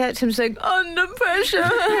never forget him saying, under pressure.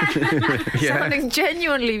 Sounding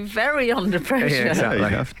genuinely very under pressure. Yeah, exactly. You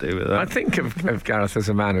have to with that. I think of Gareth as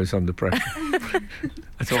a man who's under pressure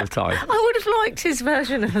at all times. I would have liked his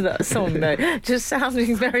version of that song, though, just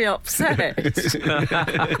sounding very upset.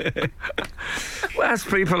 Well, as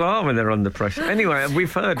people are when they're under pressure. Anyway,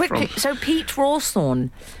 we've heard Quickly, from... so Pete Rawsthorne,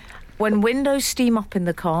 when windows steam up in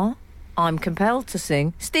the car, I'm compelled to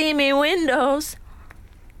sing Steamy Windows.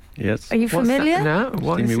 Yes. Are you What's familiar? that? No,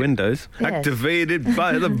 what is Steamy it? windows. Yes. Activated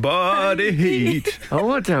by the body heat.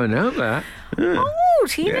 Oh, I don't know that. Oh,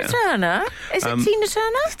 Tina Yeah. Turner. Is it Tina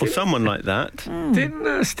Turner? Or someone like that.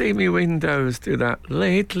 Didn't Steamy Windows do that?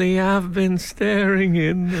 Lately I've been staring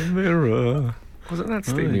in the mirror. Wasn't that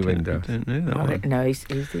Steamy Windows? I don't know that one. No, he's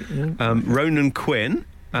Ronan Quinn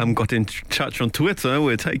got in touch on Twitter.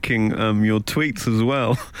 We're taking your tweets as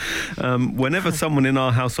well. Whenever someone in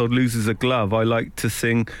our household loses a glove, I like to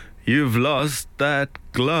sing, "You've lost that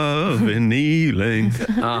glove in Ealing."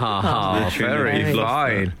 Ah, Literally, very you've lost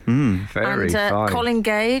fine. Very and fine. Colin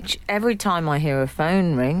Gage, every time I hear a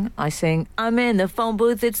phone ring, I sing, I'm in the phone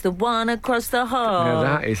booth, it's the one across the hall. Now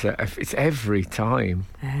that is it's every time.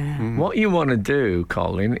 What you want to do,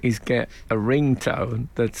 Colin, is get a ringtone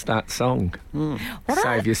that's that song.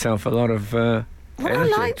 Save yourself a lot of What I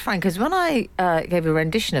energy. liked, Frank, is when I gave a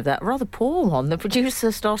rendition of that rather poor one, the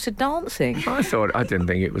producer started dancing. I didn't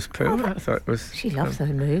think it was poo. I thought it was. She loves her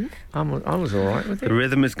move. I was all right with The it.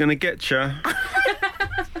 rhythm is going to get you.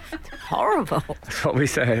 Horrible. That's what we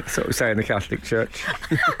say. That's what we say in the Catholic Church.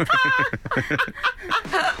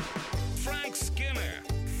 Frank Skinner,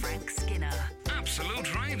 Frank Skinner.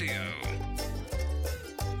 Absolute Radio.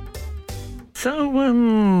 So,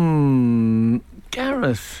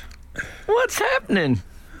 Gareth, what's happening?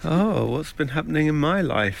 Oh, what's been happening in my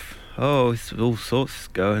life? Oh, it's all sorts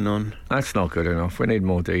going on. That's not good enough. We need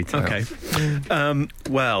more details. Okay.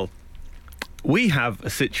 Well, we have a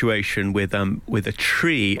situation with a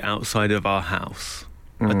tree outside of our house.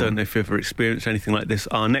 I don't know if you've ever experienced anything like this.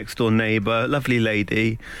 Our next door neighbour, lovely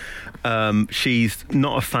lady, she's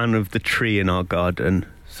not a fan of the tree in our garden.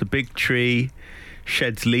 It's a big tree,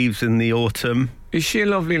 sheds leaves in the autumn. Is she a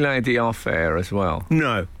lovely lady off air as well?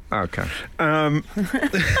 No. Okay. No,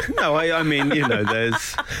 I mean,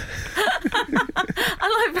 there's...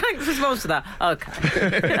 I like Frank's response to that.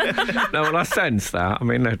 Okay. No, well, I sense that. I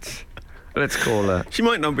mean, let's call her. She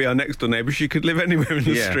might not be our next door neighbour. She could live anywhere in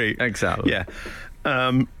the street. Exactly. Yeah.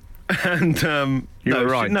 You were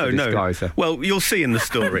right to disguise her. Well, you'll see in the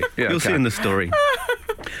story. Yeah, you'll see in the story.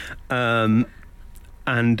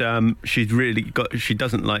 She's really she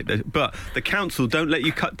doesn't like this. But the council don't let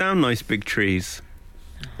you cut down nice big trees.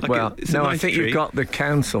 It's a nice I think tree. you've got the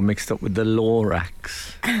council mixed up with the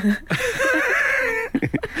Lorax.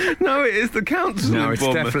 No, it is the council. No, in it's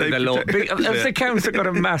Bournemouth. definitely They the Lorax. protect Has the it. council got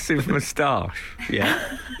a massive moustache?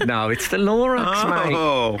 Yeah. No, it's the Lorax, mate.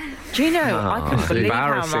 Oh, Do you know, I couldn't believe how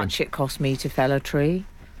embarrassing. much it cost me to fell a tree.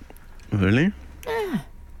 really? I'm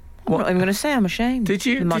not even going to say I'm ashamed. Did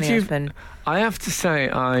you- The money did you- I spent. I have to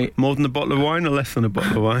say, More than a bottle of wine or less than a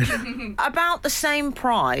bottle of wine? About the same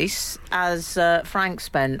price as Frank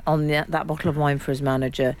spent on that bottle of wine for his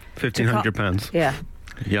manager. £1,500. Yeah.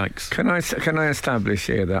 Yikes. Can I establish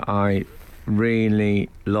here that I really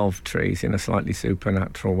love trees in a slightly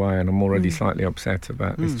supernatural way, and I'm already slightly upset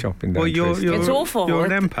about this chopping down Well, you're trees. It's awful. You're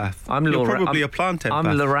an empath. You're probably a plant empath. I'm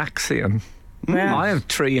Loraxian. Yeah. I have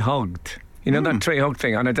tree hugged. You know that tree hug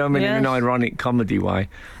thing? And I don't mean it in an Yes. ironic comedy way.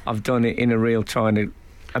 I've done it in a real trying to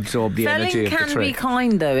absorb the energy Felling of the can tree. be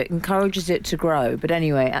kind, though. It encourages it to grow. But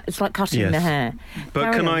anyway, it's like cutting Yes. the hair. But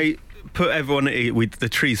Carry can on. I put everyone at ease? The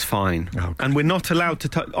tree's fine. Oh, God. And we're not allowed to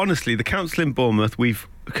touch... Honestly, the council in Bournemouth,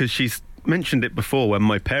 because she's mentioned it before when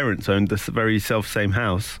my parents owned this very self-same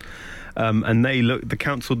house, and the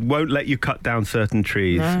council won't let you cut down certain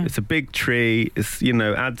trees. No. It's a big tree. It's,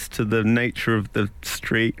 adds to the nature of the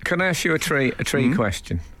street. Can I ask you a tree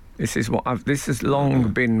question? This has long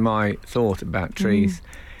been my thought about trees.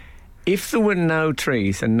 If there were no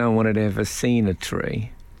trees and no one had ever seen a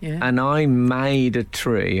tree, Yeah. and I made a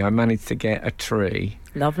tree, I managed to get a tree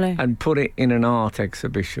Lovely. and put it in an art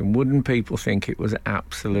exhibition, wouldn't people think it was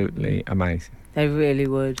absolutely amazing? They really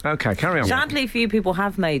would. Okay, carry on. Sadly, few people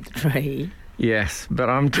have made the tree. Yes, but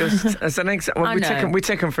I'm just as an example. I know. We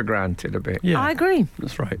take them for granted a bit. Yeah, I agree.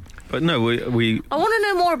 that's right. But no, we I want to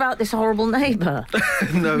know more about this horrible neighbour.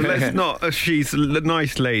 no, let's not. She's a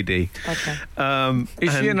nice lady. Okay.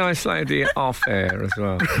 Is she a nice lady off air as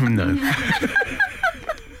well? No.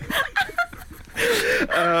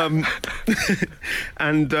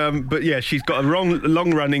 But yeah, she's got a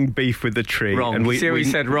long-running beef with the tree. Wrong. And See how he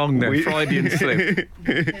said wrong there. Freudian slip.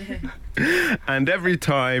 And every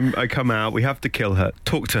time I come out, we have to kill her,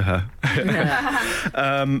 talk to her.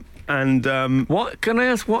 What can I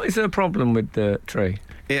ask? What is her problem with the tree?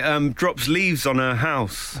 It drops leaves on her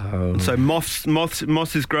house. Oh. So moss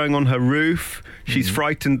is growing on her roof. She's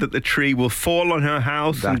frightened that the tree will fall on her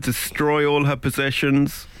house and destroy all her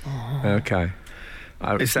possessions. Okay.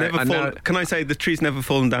 Can I say the tree's never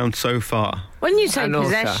fallen down so far? When you say And also-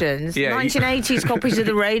 possessions, yeah, 1980s copies of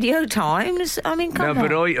the Radio Times. I mean, come No, on.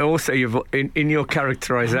 but also you've in your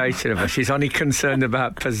characterisation of her, she's only concerned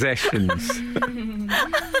about possessions,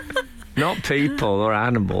 not people or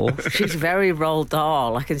animals. She's very Roald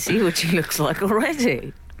Dahl. I can see what she looks like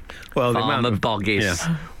already. Well, Farmer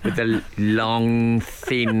Boggis with the long,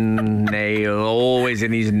 thin nail always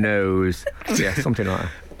in his nose. Yeah, something like that.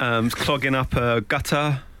 Clogging up a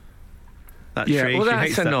gutter. That tree. Well, she that's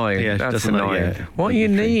hates that. annoying. Yeah, she That's doesn't like- annoying. yeah. What you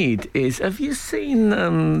need is, have you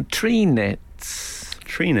seen tree nets?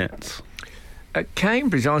 Tree nets. At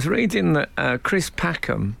Cambridge, I was reading that Chris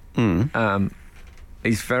Packham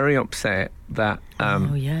is very upset that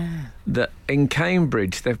Oh, yeah. that in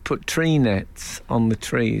Cambridge they've put tree nets on the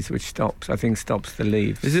trees, which stops the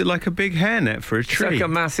leaves. Is it like a big hairnet for a It's tree? like a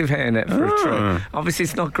massive hairnet for a Ah. tree. Obviously,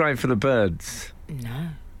 it's not great for the birds. No.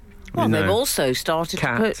 Well, No. they've also started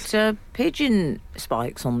Cats. to put pigeon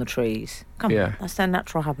spikes on the trees. Come Yeah. on, that's their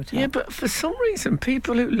natural habitat. Yeah, but for some reason,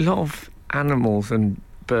 people who love animals and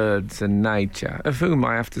birds and nature, of whom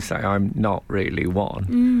I have to say I'm not really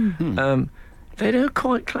one, they don't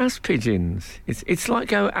quite class pigeons. It's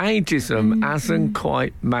like how ageism hasn't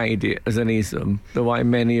quite made it as an ism the way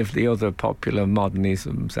many of the other popular modern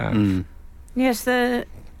isms have. Yes,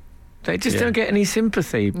 They just Yeah. don't get any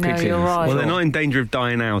sympathy, No, pigeons. you're right. Well, they're not in danger of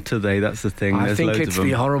dying out, are they? That's the thing. I There's think loads it's of them.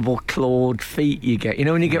 the horrible clawed feet you get. You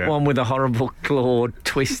know when you get Yeah. one with a horrible clawed,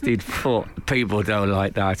 twisted foot? People don't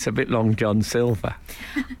like that. It's a bit Long John Silver.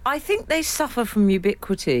 I think they suffer from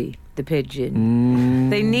ubiquity. the pigeon.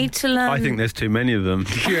 They need to learn. I think there's too many of them.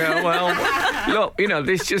 Yeah, well, look,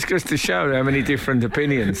 this just goes to show how many different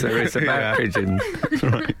opinions there is about pigeons.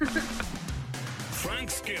 Right. Frank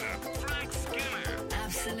Skinner. Frank Skinner.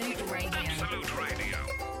 Absolute Radio. Absolute Radio.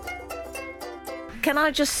 Can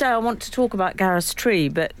I just say I want to talk about Gareth's tree,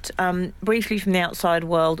 but briefly from the outside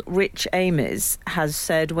world, Rich Ames has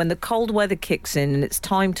said, when the cold weather kicks in and it's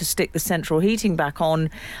time to stick the central heating back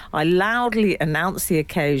on, I loudly announce the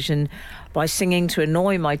occasion by singing to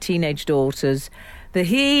annoy my teenage daughters, "The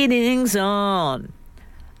heating's on,"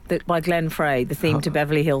 by Glenn Frey, the theme to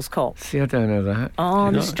Beverly Hills Cop. See, I don't know that.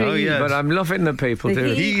 On the not? street. Oh, yeah. But I'm loving that people do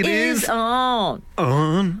The it. heat is on.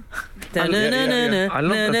 On. I love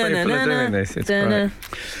that people are doing this. It's great.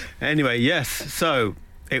 Anyway, yes. So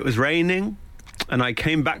it was raining, and I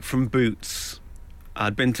came back from Boots.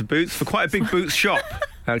 I'd been to Boots for quite a big Boots shop,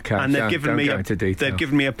 Okay, and they've don't given go me into detail. they've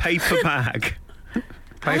given me a paper bag.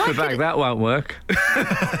 Paper bag, that won't work.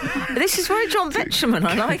 This is very John Betjeman.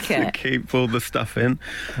 I like to it. keep all the stuff in.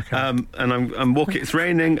 And I'm walking. It's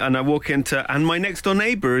raining, and I walk into, and my next door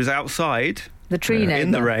neighbour is outside The tree neighbour.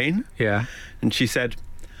 in the rain, Yeah. and she said,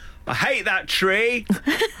 "I hate that tree."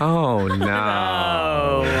 Oh, no.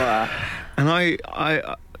 Oh. And I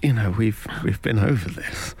we've been over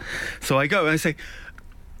this. So I go and I say,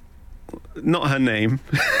 not her name,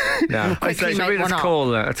 No. I say, Quickly make Let's one up.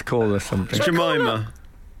 call her. Let's call her something. Jemima.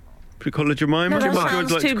 Should we call her Jemima? No, that Jemima.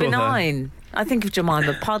 sounds Would you like too to call her? benign. I think of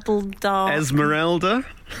Jemima Puddle Dart. Esmeralda.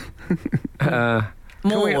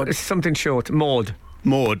 Maud. It's something short. Maud.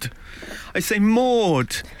 Maud. I say,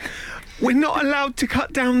 Maud, we're not allowed to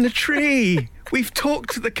cut down the tree. We've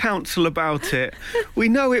talked to the council about it. We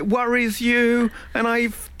know it worries you, and I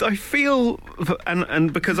feel,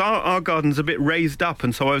 and because our garden's a bit raised up,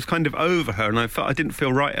 and so I was kind of over her, and I didn't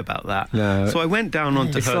feel right about that. No. So I went down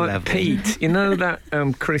onto It's her like level. Pete. You know that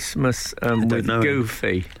Christmas with know him.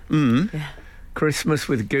 Goofy? Yeah. Christmas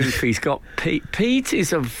with Goofy's got Pete. Pete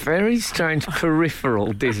is a very strange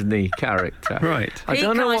peripheral Disney character. Right. I Pete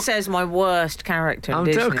don't know Guy what... says my worst character in I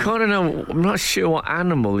Disney. don't kind of know. I'm not sure what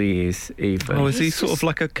animal he is even. Oh, is he sort of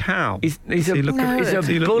like a cow? He's Does a he look- No. he's a does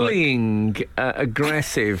he look like- bullying,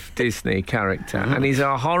 aggressive Disney character, and he's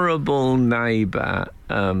a horrible neighbour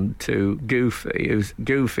to Goofy.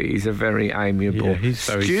 Goofy is a very amiable, Yeah, he's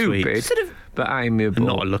very stupid, sweet. Sort of but amiable.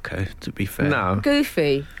 Not a looker, to be fair. No,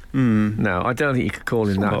 Goofy. no, I don't think you could call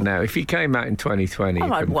him that Well- now. If he came out in 2020, I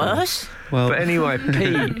you like couldn't call him. worse. Well, But anyway,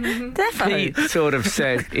 Pete. Definitely. Pete sort of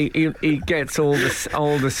said he gets all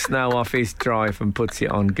the snow off his drive and puts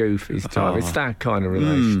it on Goofy's drive. Oh. It's that kind of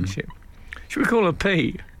relationship. Should we call her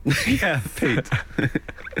Pete? yeah, Pete.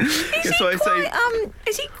 Is he quite,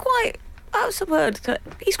 is he quite, what's the word?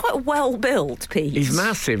 He's quite well built, Pete. He's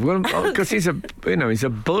massive. Well, because he's a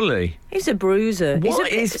bully. He's a bruiser. What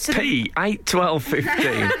He's is sort of- Pete? 8, 12,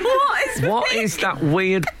 15. What is What is that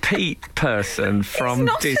weird Pete person from He's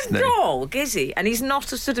not Disney? a dog, is he? And he's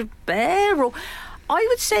not a sort of bear, or I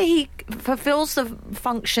would say he fulfills the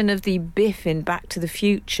function of the Biff in Back to the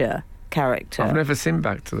Future character. I've never seen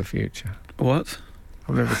Back to the Future. What?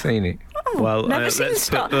 I've never seen it. Well, Never let's seen put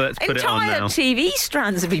stuff. it on Entire now. TV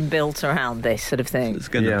strands have been built around this sort of thing. It's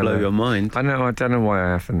going to Yeah, blow no. your mind. I don't know why I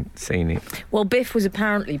haven't seen it. Well, Biff was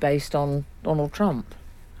apparently based on Donald Trump.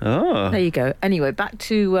 Oh. There you go. Anyway, back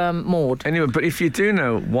to Maud. Anyway, but if you do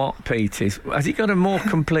know what Pete is, has he got a more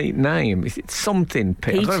complete name? Is it something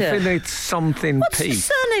Pete? I got a Peter. feeling it's something What's the Pete.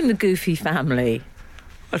 surname, the Goofy family?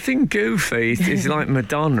 I think Goofy is like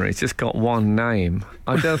Madonna. He's just got one name.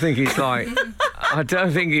 I don't think he's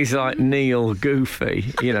like Neil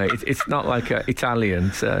Goofy. You know, it's not like an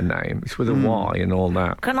Italian surname. It's with a Y and all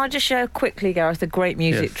that. Can I just share quickly, Gareth, a great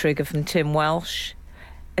music Yes. trigger from Tim Welsh?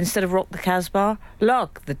 Instead of Rock the Casbah,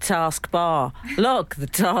 look the task bar. Look the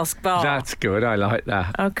task bar. That's good. I like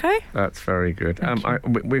that. Okay. That's very good.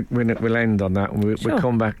 We'll end on that, and we'll Sure.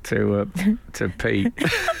 come back to Pete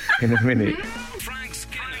in a minute. Frank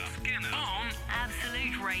Skinner on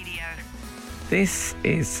Absolute Radio. This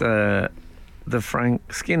is the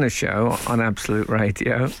Frank Skinner Show on Absolute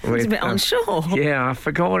Radio. I was a bit unsure. Yeah, I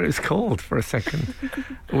forgot what it was called for a second.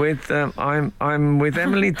 I'm with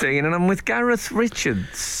Emily Dean and I'm with Gareth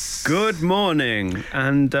Richards. Good morning.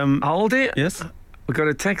 And Hold it. yes, We've got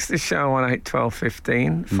to text the show on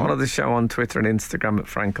 81215. Follow the show on Twitter and Instagram at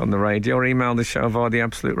Frank on the Radio, or email the show via the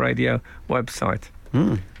Absolute Radio website.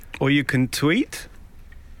 or you can tweet.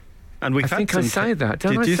 And we've I had think I some say that. Did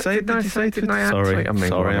Did I you say- say? didn't I Did you say- say? didn't I add Sorry, to it? I mean,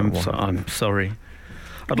 sorry. whatever. I'm sorry.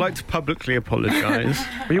 I'd like to publicly apologise.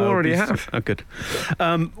 You I'll already be have. Oh, good.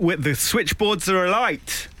 With the switchboards are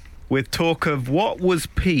alight with talk of what was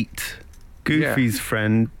Pete. Goofy's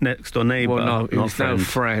friend, next door neighbour. Well, no, he not was no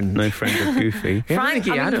friend. No friend of Goofy. I don't think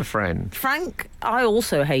he I had mean- a friend. Frank, I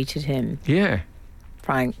also hated him. Yeah,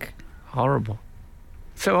 Frank. horrible.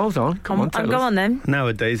 So hold on, come on, tell Go us. on then.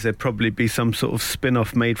 Nowadays, there'd probably be some sort of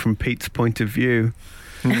spin-off made from Pete's point of view,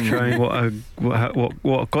 showing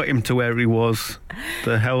what got him to where he was,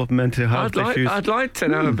 the mental health issues. I'd like to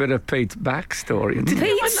know a bit of Pete's backstory. Did he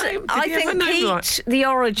Pete's, ever name- did I he ever think name, like- Pete, the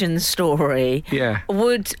origin story, Yeah. I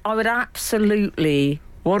would absolutely.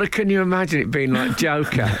 Can you imagine it being like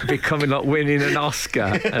Joker, becoming like winning an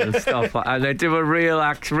Oscar and stuff like that? And they do a real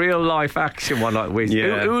life action one like this.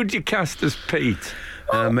 Yeah. Who would you cast as Pete?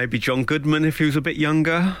 Maybe John Goodman if he was a bit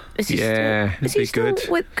younger. Is he Yeah, still, is he be still good.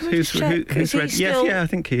 with? Can we just check? Is he Yes, still? yeah, I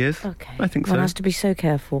think he is. Okay. I think One so. has to be so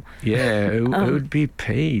careful. Yeah, who'd be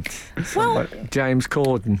Pete? Well- Like James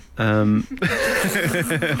Corden.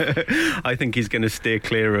 I think he's going to steer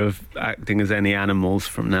clear of acting as any animals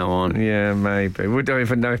from now on. Yeah, maybe. We don't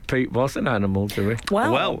even know if Pete was an animal, do we?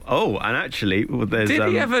 And actually, there's. Did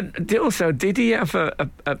he ever? Did he have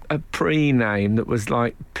a pre-name that was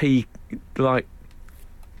like Pete, like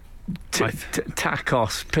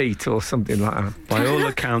Tacos Pete or something like that? By all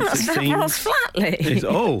accounts, it Ross seems. Flatley.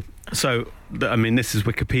 This is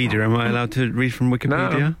Wikipedia. Am I allowed to read from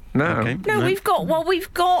Wikipedia? No. Okay. No,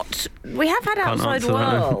 we have had Outside answer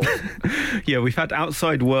that. World. Yeah, we've had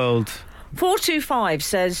Outside World. 425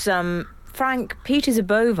 says, Frank, Pete is a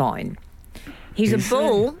bovine. He's Is a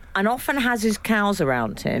bull and often has his cows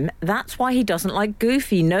around him. That's why he doesn't like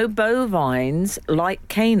Goofy. No bovines like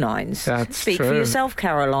canines. That's Speak for true. yourself,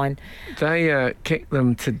 Caroline. They kick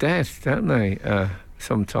them to death, don't they?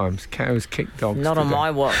 Sometimes cows kick dogs. Not to on death.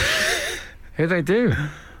 my watch. Who they do?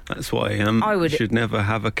 That's why I would- you should never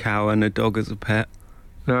have a cow and a dog as a pet.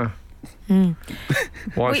 No.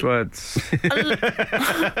 Wise words.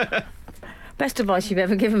 Best advice you've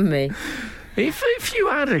ever given me. If you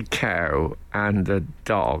had a cow and a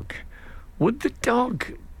dog, would the dog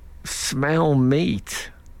smell meat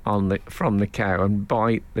from the cow and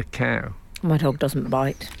bite the cow? My dog doesn't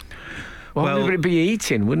bite. Well, would it be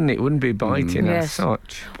eating, wouldn't it? Wouldn't be biting as Yes.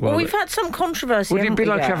 such. Well, we've had some controversy. Would it haven't be we,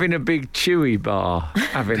 like Gav? having a big chewy bar,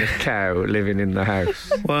 having a cow living in the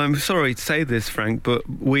house? Well, I'm sorry to say this, Frank, but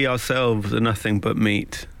we ourselves are nothing but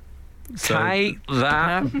meat. So- Take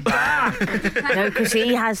that back. No, because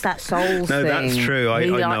he has that soul thing. No, that's true. I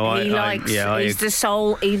know. He likes. He's the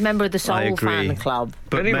soul. He's a member of the I Soul agree. fan club.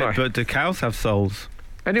 But, Anyway. but do cows have souls?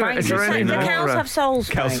 Anyway, Frank, is there you any say the no. more? cows have souls.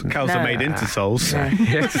 Cows Frank. are No. made into souls.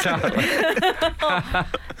 Yes, exactly.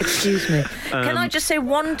 Excuse me. Can I just say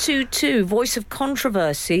 122? Voice of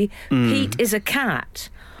controversy. Pete is a cat.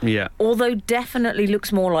 Yeah. Although definitely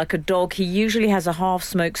looks more like a dog, he usually has a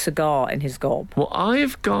half-smoked cigar in his gob. Well,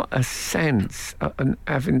 I've got a sense, and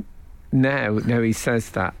having now he says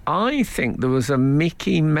that, I think there was a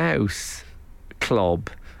Mickey Mouse Club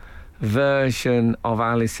version of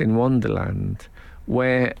Alice in Wonderland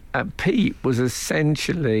where Pete was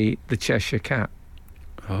essentially the Cheshire Cat.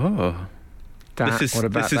 Oh. This is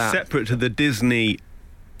separate to the Disney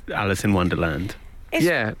Alice in Wonderland.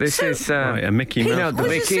 This is Right, a Mickey you Mouse. know, the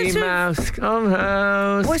Was it Mickey sort of- Mouse come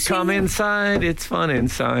house, Was come he- inside, it's fun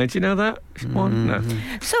inside. You know that one? No.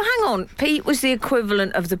 So hang on, Pete was the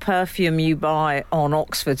equivalent of the perfume you buy on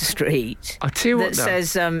Oxford Street I tell you that what, though.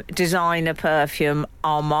 says designer perfume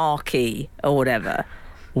Armaki or whatever.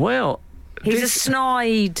 Well, He's this- a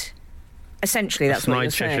snide. Essentially, that's what snide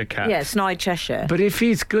you're saying. Cheshire cat. Yeah, snide Cheshire. But if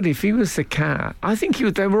he's good, if he was the cat, I think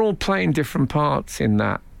they were all playing different parts in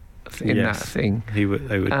that that thing. They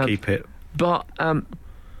would keep it. But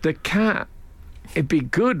the cat, it'd be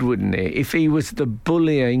good, wouldn't it, if he was the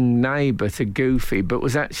bullying neighbour to Goofy, but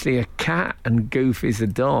was actually a cat and Goofy's a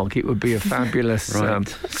dog. It would be a fabulous. Right.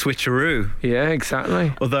 Switcheroo. Yeah,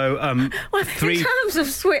 exactly. Although Well, three. in terms of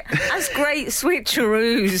as great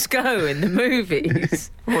switcheroos go in the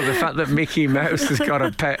movies. Well, the fact that Mickey Mouse has got a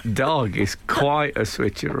pet dog is quite a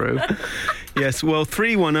switcheroo. Yes, well,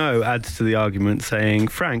 310 adds to the argument saying,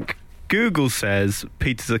 Frank, Google says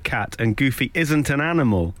Peter's a cat and Goofy isn't an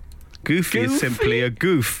animal. Goofy is simply a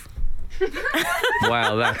goof.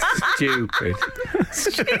 Wow, that's stupid.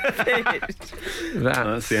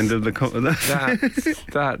 That's the end of the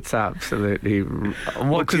That's absolutely.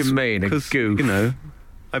 What do you mean, a goof? You know,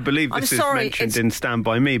 I believe I'm this sorry, is mentioned it's- in Stand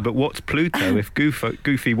By Me, but what's Pluto if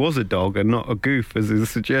Goofy was a dog and not a goof, as is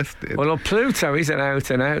suggested? Well, Pluto is an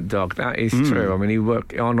out-and-out dog. That is true. I mean, he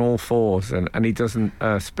works on all fours and he doesn't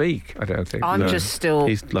speak, I don't think. I'm No. just still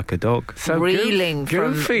He's like a dog. So reeling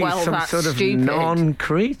from, Goofy's well, some that's sort of stupid.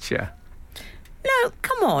 non-creature. No,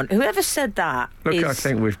 come on. Whoever said that Look, is... I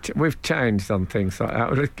think we've changed on things like that.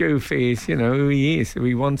 But Goofy is, who he is, who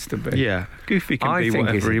he wants to be. Yeah, Goofy can I be think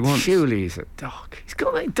whatever he wants. Surely he's a dog. He's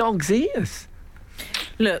got like dog's ears.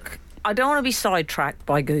 Look, I don't want to be sidetracked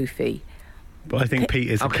by Goofy. But I think Pete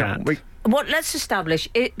is a cat. Let's establish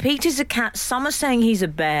Pete is a cat. Some are saying he's a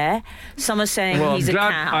bear. Some are saying he's a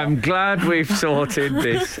cow. I'm glad we've sorted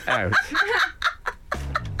this out.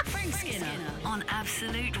 Frank Skinner on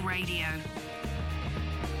Absolute Radio.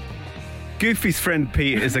 Goofy's friend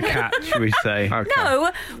Pete is a cat, should we say? Okay. No,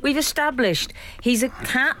 we've established he's a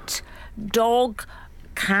cat, dog,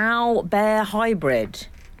 cow, bear hybrid.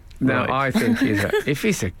 No, Right. I think if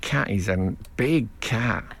he's a cat, he's a big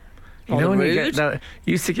cat. You On know the when you road? get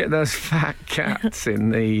you used to get those fat cats in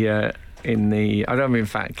the I don't mean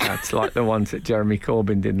fat cats like the ones that Jeremy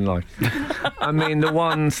Corbyn didn't like. I mean the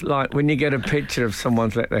ones like when you get a picture of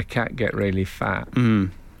someone's let their cat get really fat,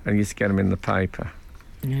 and you used to get them in the paper.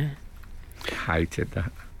 Yeah. Hated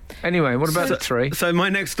that. Anyway, what about the tree? So my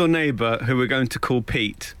next door neighbour, who we're going to call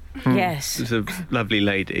Pete, Yes. is a lovely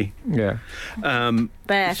lady. Yeah.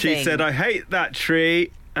 Bear She thing. said, I hate that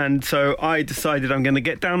tree. And so I decided I'm going to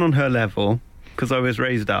get down on her level because I was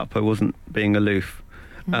raised up. I wasn't being aloof.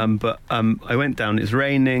 But I went down. It's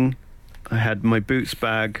raining. I had my boots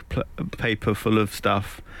bag, paper full of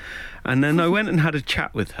stuff. And then I went and had a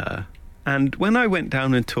chat with her. And when I went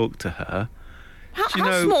down and talked to her, How do you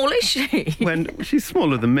know, small is she? when she's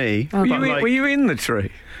smaller than me. Were but you, like- were you in the tree?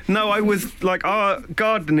 No, I was like, our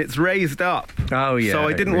garden, it's raised up. Oh, yeah. So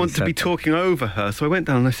I didn't want to be said that. talking over her. So I went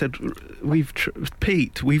down and I said,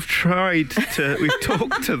 Pete, we've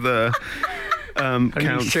talked to the And he said,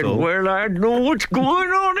 council. well, I know what's going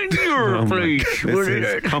on in your Oh my place. God,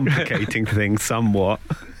 this is complicating things somewhat.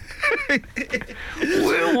 Well,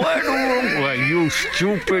 why don't well, you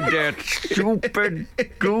stupid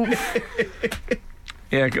goof.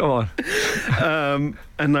 Yeah, go on.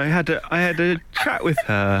 And I had a chat with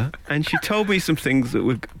her, and she told me some things that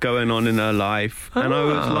were going on in her life, and I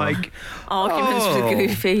was like, Arguments Oh. with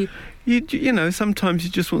Goofy. you know, sometimes you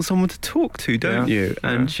just want someone to talk to, don't Yeah. you?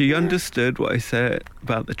 And she understood what I said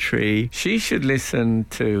about the tree. She should listen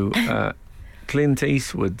to Clint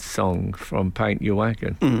Eastwood's song from Paint Your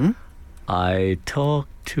Wagon. Mm. I talk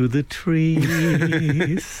to the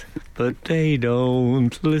trees, but they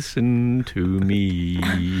don't listen to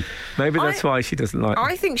me. Maybe that's why she doesn't like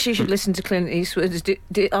I think she should listen to Clint Eastwood.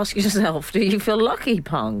 Ask yourself, do you feel lucky,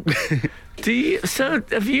 punk? So,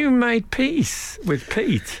 have you made peace with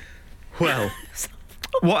Pete? Well,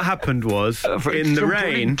 what happened was in the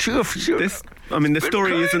rain. This, I mean, the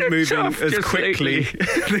story kinda isn't moving chuffed as just quickly.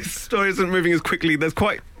 This story isn't moving as quickly. There's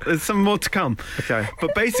some more to come. Okay.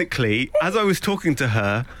 But basically, as I was talking to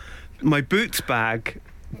her, my boots bag,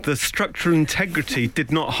 the structural integrity did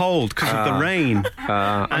not hold because of the rain.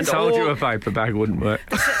 I told you a paper bag wouldn't work.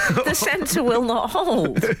 The centre will not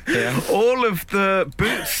hold. All of the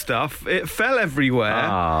boot stuff, it fell everywhere.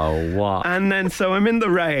 Oh, what? And then, so I'm in the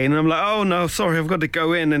rain, and I'm like, oh, no, sorry, I've got to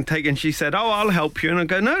go in and take... And she said, oh, I'll help you. And I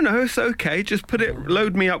go, no, it's okay. Just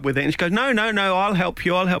load me up with it. And she goes, no, I'll help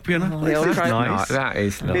you. And I'm like, the this is old nice. No, that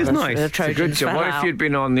is nice. It's nice. The It's a good Trojans job. fell What if out. you'd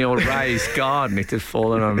been on the old raised garden? It had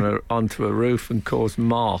fallen onto a roof and caused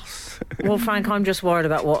moss. Well, Frank, I'm just worried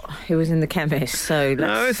about who was in the chemist, so No,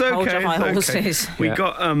 let's it's okay. hold your high it's okay. horses. We Yeah.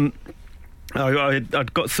 got...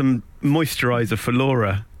 I'd got some moisturiser for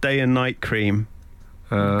Laura, day and night cream.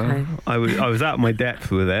 Okay. I was out of my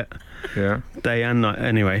depth with it. Yeah. Day and night,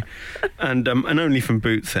 anyway, and only from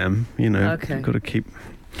Boots M. You know, Okay. got to keep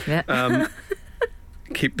Yeah.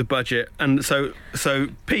 keep the budget. And so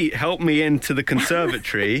Pete helped me into the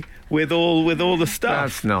conservatory with all the stuff.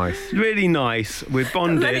 That's nice. Really nice. We're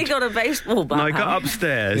And then he bonded. got a baseball bat. And I got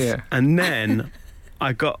upstairs, Yeah. and then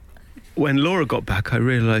when Laura got back, I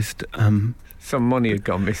realised Some money had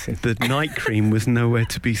gone missing. the night cream was nowhere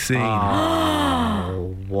to be seen.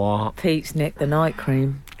 Oh, what? Pete's nicked the night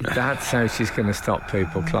cream. That's how she's going to stop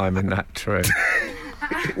people climbing that tree.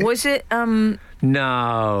 Was it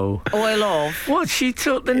No. oil of? What? She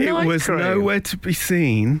took the night It was cream? nowhere to be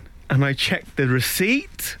seen, and I checked the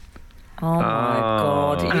receipt. Oh my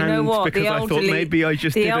God! You know And what? because The I thought elderly, maybe I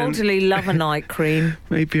just the didn't- elderly love a night cream.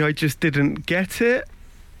 Maybe I just didn't get it.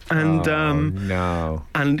 And no.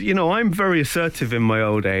 and you know, I'm very assertive in my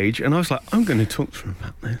old age, and I was like, I'm going to talk to her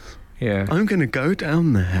about this. Yeah. I'm going to go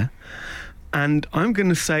down there, and I'm going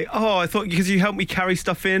to say, oh, I thought because you helped me carry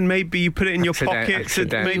stuff in, maybe you put it in your pockets, and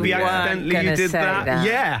accidentally. maybe You weren't accidentally gonna you did say that. that.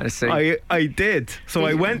 Yeah, I see. I did. So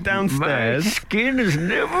I went My downstairs. skin has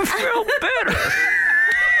never felt better.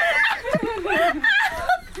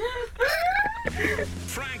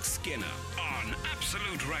 Frank Skinner on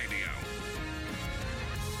Absolute Radio.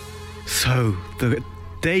 So the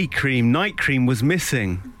night cream was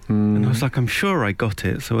missing. And I was like, I'm sure I got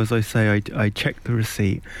it. So as I say, I checked the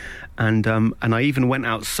receipt. And I even went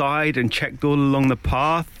outside and checked all along the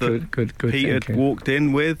path that Good Pete had thinking. walked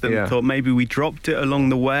in with, and Yeah. thought maybe we dropped it along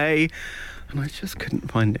the way. And I just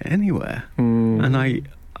couldn't find it anywhere. And I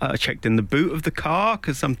checked in the boot of the car,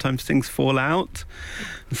 because sometimes things fall out.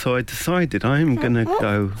 And so I decided I'm going to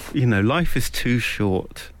go, life is too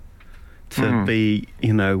short to be,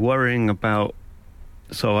 worrying about.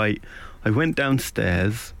 So I went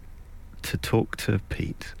downstairs to talk to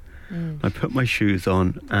Pete. I put my shoes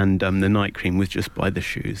on, and the night cream was just by the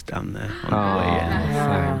shoes down there on the way in.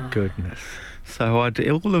 Thank goodness. So I did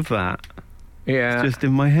all of that. Yeah. It's just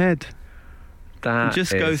in my head. That It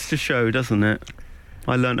just is- goes to show, doesn't it?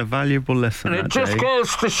 I learned a valuable lesson And that it just day.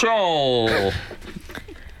 goes to show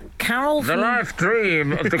Carol the from, life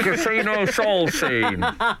dream of the casino soul scene.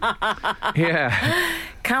 Yeah.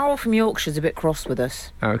 Carol from Yorkshire's a bit cross with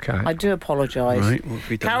us. Okay. I do apologise. Right, what have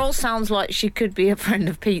we done? Carol sounds like she could be a friend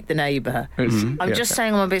of Pete, the neighbour. I'm Yeah. just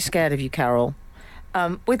saying I'm a bit scared of you, Carol.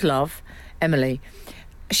 With love, Emily.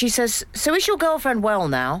 She says, so is your girlfriend well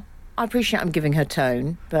now? I appreciate I'm giving her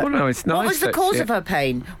tone, but Well, no, it's nice what was the that- cause yeah. of her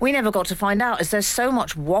pain? We never got to find out, as there's so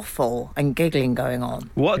much waffle and giggling going on.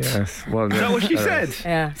 What? Yes. Well, Is that what she said?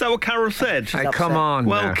 Yeah. Is that what Carol said? Hey, upset. come on.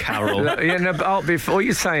 Well, now. Carol. Look, but before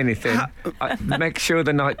you say anything, make sure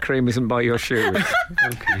the night cream isn't by your shoes.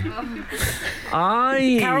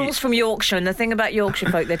 Carol's from Yorkshire, and the thing about Yorkshire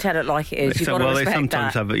folk, they tell it like it is. You've got to Well, they respect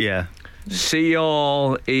sometimes that. have it, yeah. See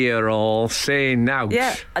all, hear all, say now.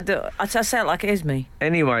 Yeah, I do. I say it like it is me.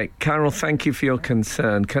 Anyway, Carol, thank you for your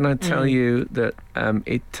concern. Can I tell you that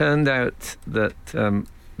it turned out that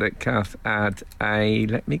that Kath had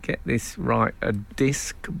let me get this right, a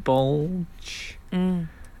disc bulge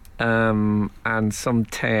and some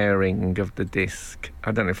tearing of the disc.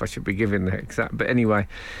 I don't know if I should be giving the exact, but anyway,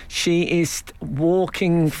 she is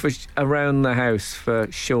walking around the house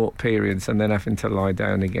for short periods and then having to lie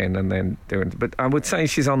down again and then doing. But I would say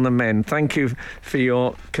she's on the mend. Thank you for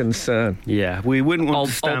your concern. Yeah, we wouldn't want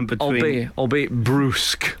to stand between... Albeit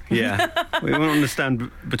brusque. Yeah, we wouldn't want to stand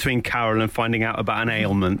between Carol and finding out about an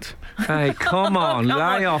ailment. Hey, come on,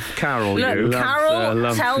 lay off Carol, Look, you. Carol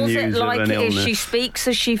loves tells it news of like an it is. illness. She speaks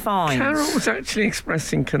as she finds. Carol was actually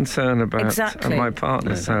expressing concern about Exactly. my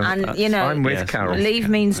partner, so And, you know, I'm with Yes. Carol. Leave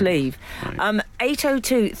means leave.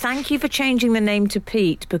 802, thank you for changing the name to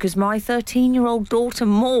Pete, because my 13-year-old daughter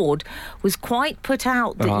Maud was quite put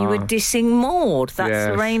out that you were dissing Maud. That's Yes.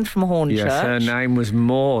 Lorraine from Hornchurch. Yes, her name was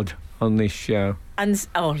Maud on this show. And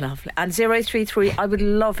lovely. And 033, I would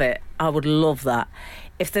love it. I would love that.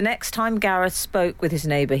 If the next time Gareth spoke with his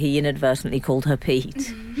neighbour, he inadvertently called her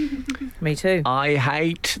Pete. Me too. I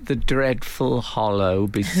hate the dreadful hollow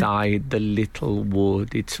beside the little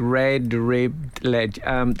wood. It's red-ribbed ledge.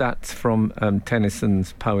 That's from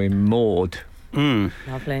Tennyson's poem Maud.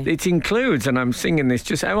 Lovely. It includes, and I'm singing this.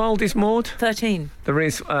 Just how old is Maud? 13. There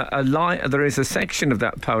is there is a section of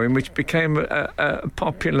that poem which became a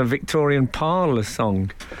popular Victorian parlour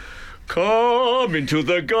song. Come into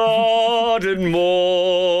the garden,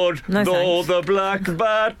 Maud, No, though thanks. the black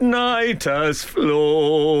bat night has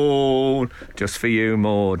flown. Just for you,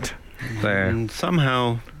 Maud. There. And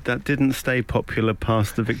somehow that didn't stay popular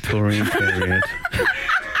past the Victorian period.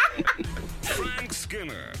 Frank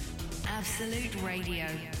Skinner. Absolute Radio.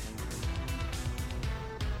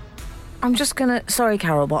 I'm just going to... Sorry,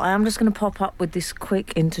 Carol, but I am just going to pop up with this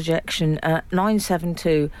quick interjection.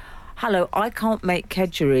 972. Hello, I can't make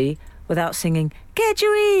kedgeree without singing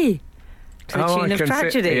kedgeree to the tune of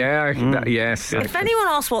tragedy. Yes. If anyone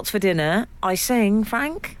asks what's for dinner, I sing,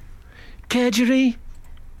 Frank. Kedgeree.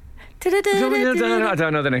 I Da-da-da-da-da.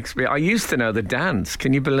 don't know the next bit. I used to know the dance.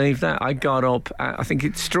 Can you believe that? I got up, I think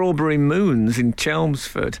it's Strawberry Moons in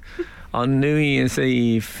Chelmsford on New Year's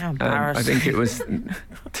Eve. How I embarrassing. think it was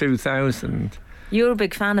 2000. You were a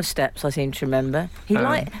big fan of Steps, I seem to remember.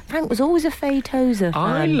 Frank was always a Faye Tozer fan.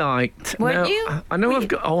 I liked... Weren't you? I know I've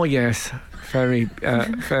got... Oh, yes. Very,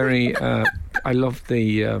 very... I love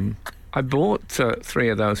the... I bought 3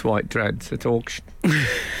 of those white dreads at auction.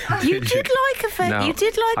 You did like a Faye. No, You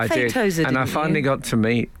did like I Faye did. Tozer, and I didn't finally you? got to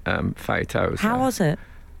meet Faye Tozer. How was it?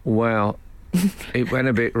 Well, it went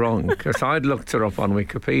a bit wrong because I'd looked her up on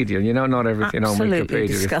Wikipedia. You know, not everything Absolutely on Wikipedia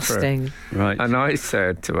disgusting. is true. Right. And I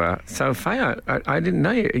said to her, "So Faye, I didn't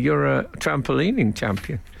know you're a trampolining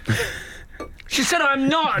champion." She said, "I'm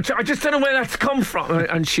not. I just don't know where that's come from."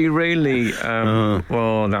 And she really,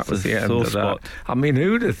 well, that was a the end sore of that. spot. I mean,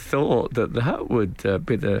 who'd have thought that would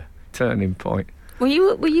be the turning point? Were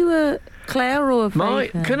you a Claire or a Faye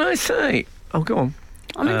fan? Can I say? Oh, go on.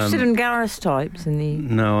 I'm interested in Gareth's types in the...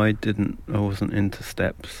 No, I didn't. I wasn't into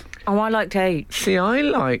steps. Oh, I liked H. See, I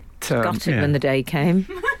liked... Gutted when the day came.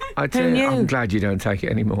 I tell Who you, knew? I'm glad you don't take it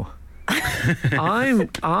anymore.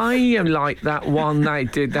 I am like that one they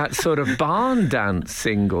did, that sort of barn dance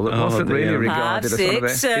single that wasn't really regarded 5, as one of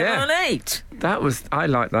 6, their... 7, 8. That was... I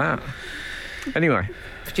like that. Anyway...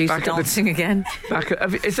 Producer Back at the- dancing again.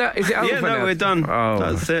 Is it over Yeah, no, now? we're done. Oh,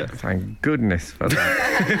 That's it. Thank goodness for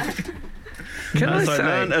that. Can I So I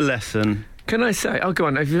learned say... a lesson. Can I say... Oh, go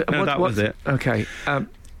on. No, that was it. Okay.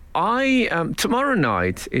 Tomorrow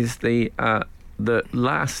night is the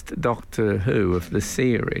last Doctor Who of the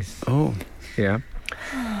series. Oh. Yeah.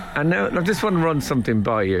 And now I just want to run something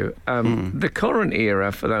by you. The current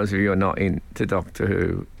era, for those of you who are not into Doctor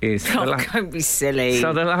Who, is... Oh, don't be silly.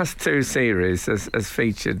 So the last two series has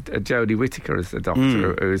featured Jodie Whittaker as the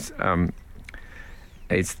Doctor, who's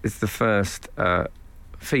it's the first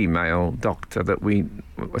female Doctor that we,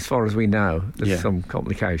 as far as we know, there's some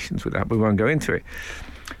complications with that. We won't go into it.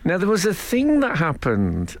 Now, there was a thing that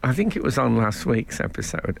happened, I think it was on last week's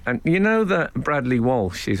episode, and you know that Bradley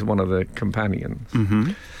Walsh is one of the companions?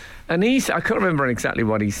 Mm-hmm. And I can't remember exactly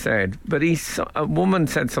what he said, but a woman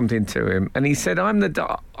said something to him, and he said, I'm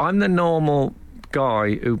the normal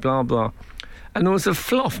guy who blah, blah. And there was a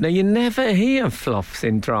fluff. Now, you never hear fluffs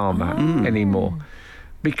in drama anymore.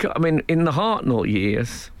 Because, I mean, in the Hartnell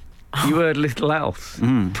years, you heard little else.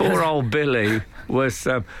 Poor old Billy was...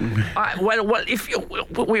 well, if you...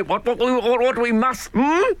 What we must...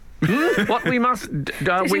 what we must...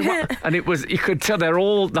 and it was... You could tell they're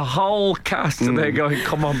all... The whole cast are there going,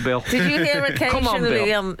 come on, Bill. Did you hear Come on,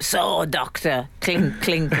 occasionally, so, Doctor, clink,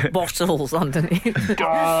 clink, bottles underneath?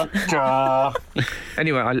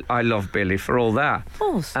 Anyway, I love Billy for all that. Of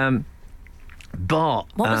course. But...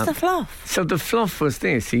 What was the fluff? So the fluff was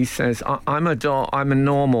this. He says, I'm a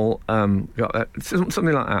normal... something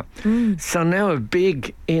like that. So now a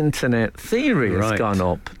big internet theory has gone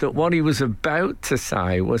up that what he was about to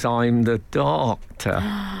say was, I'm the Doctor.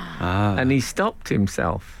 And he stopped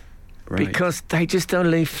himself. Right. Because they just don't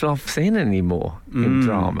leave fluffs in anymore in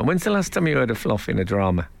drama. When's the last time you heard a fluff in a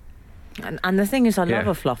drama? And the thing is, I love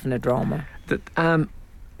a fluff in a drama.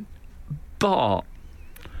 But...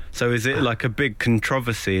 So is it like a big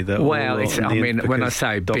controversy that... Well, when I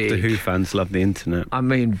say Doctor big... Who fans love the internet. I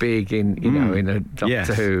mean big in, in a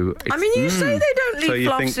Doctor Who... I mean, you say they don't So leave you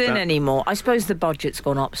fluffs think in that- anymore. I suppose the budget's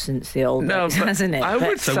gone up since the old days, but hasn't it? I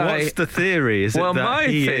would So say... what's the theory? Is it that my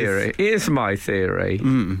he theory... Here's my theory.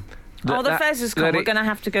 the Fez has come. We're going to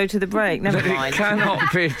have to go to the break. Never mind. It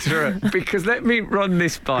cannot be true. Because let me run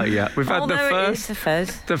this by you. We've had there it is, the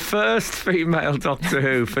Fez. the first female Doctor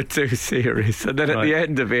Who for 2 series, and then at the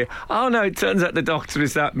end of it, oh no, it turns out the Doctor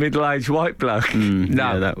is that middle-aged white bloke.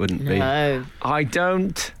 No, Yeah, that wouldn't be. No. I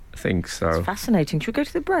don't think so. Fascinating. Should we go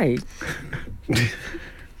to the break?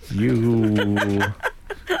 You...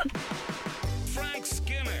 Frank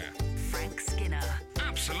Skinner, Frank Skinner.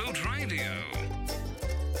 Absolute Radio.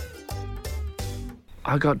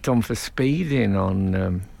 I got done for speeding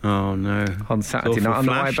on Oh, no. Saturday Awful night on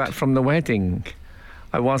the way flashed. back from the wedding.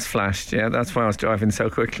 I was flashed, yeah. That's why I was driving so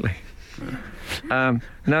quickly. I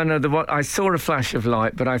saw a flash of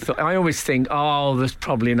light, but I always think, there's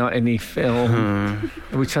probably not any film,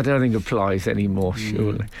 which I don't think applies anymore,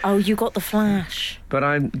 surely. Oh, you got the flash. But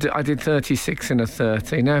I did 36 in a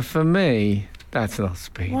 30. Now, for me, that's not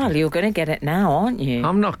speeding. Well, you're going to get it now, aren't you?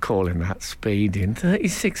 I'm not calling that speeding.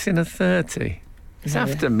 36 in a 30. It's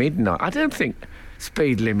after midnight. I don't think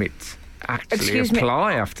speed limits actually Excuse me.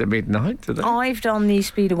 apply after midnight, do they? I've done the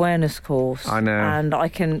speed awareness course. I know. And I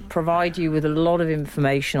can provide you with a lot of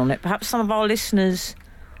information on it. Perhaps some of our listeners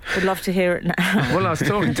would love to hear it now. Well, I was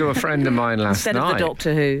talking to a friend of mine last Instead night. of the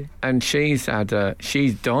Doctor Who. And she's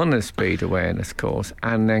done a speed awareness course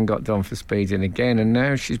and then got done for speeding again, and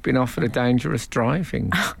now she's been offered a dangerous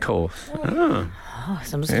driving course. Oh,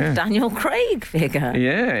 some sort of Daniel Craig figure.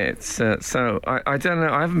 Yeah, it's so I don't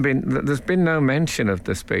know. I haven't been. There's been no mention of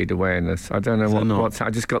the speed awareness. I don't know what's.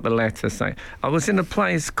 I just got the letter saying I was in a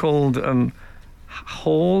place called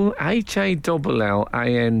Hall, Halland.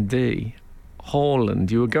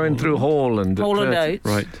 Haaland. You were going through Haaland. Haaland Oates.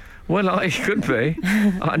 Right. Well, it could be.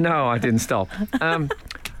 No, I didn't stop.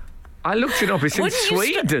 I looked it up. It's in Wouldn't you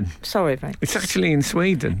Sweden. Sorry, Frank. It's actually in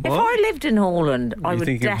Sweden. If I lived in Holland, I would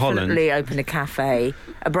thinking of Holland? definitely open a cafe,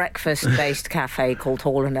 a breakfast-based cafe called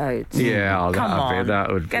Haaland Oates. Yeah, Come on.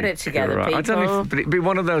 that would Get be it together, right. I don't know people. if, but it'd be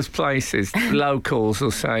one of those places. Locals will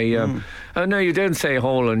say, "Oh no, you don't say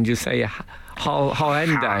Holland, you say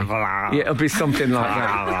Hollande." Yeah, it'll be something like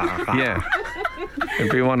that. Yeah.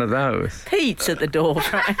 It'd be one of those. Pete's at the door,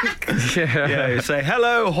 Frank. Yeah, you say,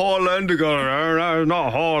 hello, Holland. You go, no,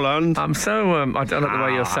 not Holland. I'm so, I don't know the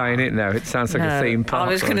way you're saying it now. It sounds like a theme park.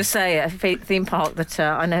 I was going to say a theme park that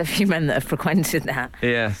I know a few men that have frequented that.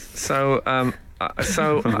 Yeah. So,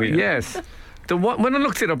 yes. When I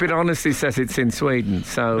looked it up, it honestly says it's in Sweden.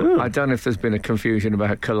 So I don't know if there's been a confusion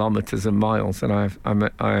about kilometres and miles, and I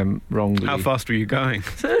am wrongly. How fast were you going?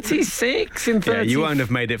 36 in 30. Yeah, you won't have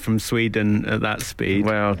made it from Sweden at that speed.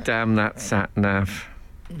 Well, damn that sat nav.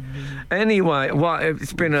 Anyway,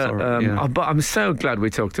 it's been but I'm so glad we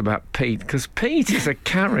talked about Pete, because Pete is a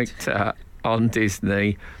character on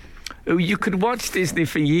Disney who you could watch Disney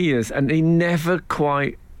for years and he never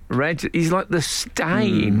quite he's like the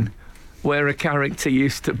stain where a character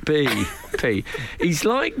used to be, Pete. He's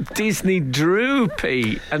like Disney drew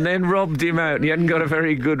Pete and then robbed him out, and he hadn't got a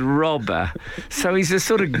very good robber. So he's a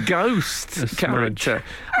sort of ghost character.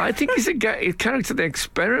 I think he's a character they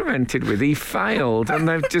experimented with. He failed, and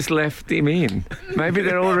they've just left him in. Maybe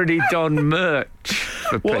they're already done merch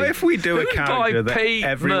for Pete. What if we do a character that Pete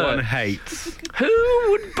everyone hates?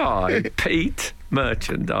 Who would buy Pete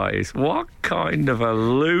merchandise? What kind of a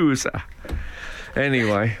loser?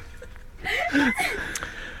 Anyway...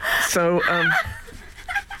 So,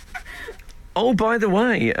 by the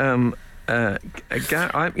way, I'm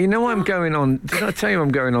going on. Did I tell you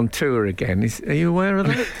I'm going on tour again? Are you aware of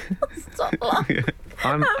that? Stop laughing. Pete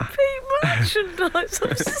merchandise.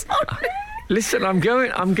 I'm sorry. Listen, I'm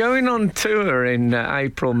going on tour in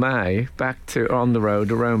April, May, back to on the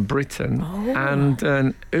road around Britain,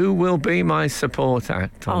 and who will be my support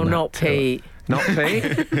act? On that not tour? Pete. Not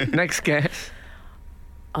Pete. Next guess.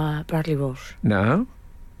 Bradley Walsh. No,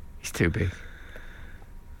 he's too big.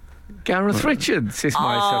 Gareth Richards is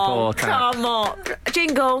my support act. Come on.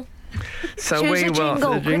 Jingle. So Choose we a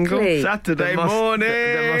will. jingle, quickly. Saturday morning.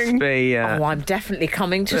 There must be. I'm definitely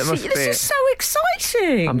coming to see. This is so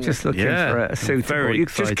exciting. I'm just looking for a suitable. Very You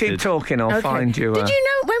just keep excited. talking. I'll find you. Did you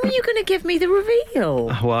know? When were you going to give me the reveal?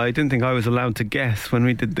 Well, I didn't think I was allowed to guess when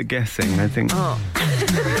we did the guessing. I think.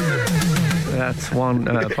 That's one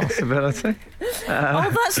possibility.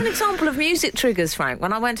 That's an example of music triggers, Frank.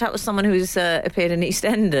 When I went out with someone who's appeared in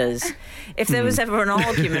EastEnders, if there was ever an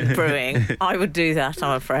argument brewing, I would do that,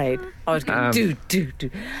 I'm afraid. I was going, do.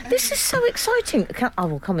 This is so exciting. I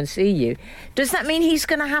will come and see you. Does that mean he's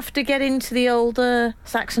going to have to get into the old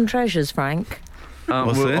Saxon treasures, Frank?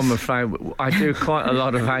 What's this? I'm afraid I do quite a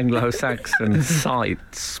lot of Anglo-Saxon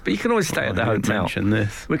sites. But you can always stay at the hotel. Mention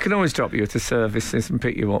this. We can always drop you to services and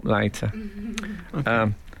pick you up later.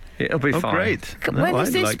 It'll be fine. Great. When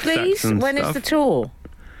is this, please? When is the tour?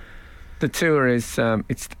 The tour is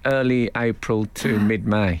it's early April to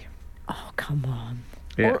mid-May. Oh, come on.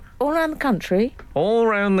 Yeah. All around the country? All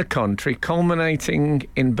around the country, culminating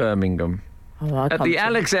in Birmingham. At the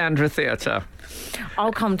Alexandra Theatre.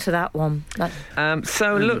 I'll come to that one. Yes. Thank you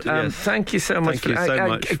so much. Thank you so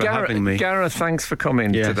much for having me. Gareth, thanks for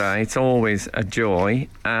coming today. It's always a joy.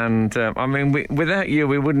 And, without you,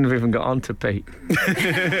 we wouldn't have even got on to Pete.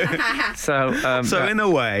 So in a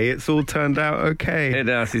way, it's all turned out okay. It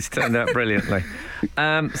has. It's turned out brilliantly.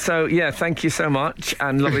 Thank you so much,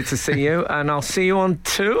 and lovely to see you. And I'll see you on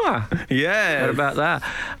tour. Yeah. What about that?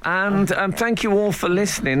 And thank you all for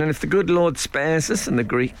listening. And if the good Lord spares us, and the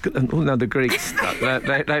Greeks,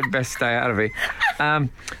 they best stay out of it.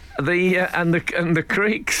 The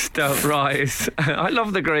Greeks don't rise. I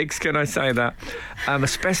love the Greeks. Can I say that?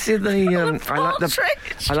 Especially I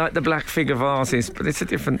like the black figure vases, but it's a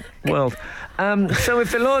different world. So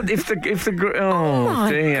if the Lord, dear,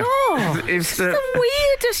 God, it's the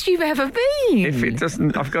weirdest you've ever been. If it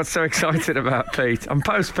doesn't, I've got so excited about Pete. I'm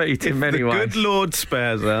post Pete in many ways. The good Lord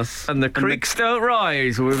spares us, and the creeks don't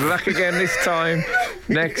rise. We'll be back again this time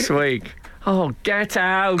next week. Oh, get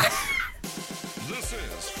out!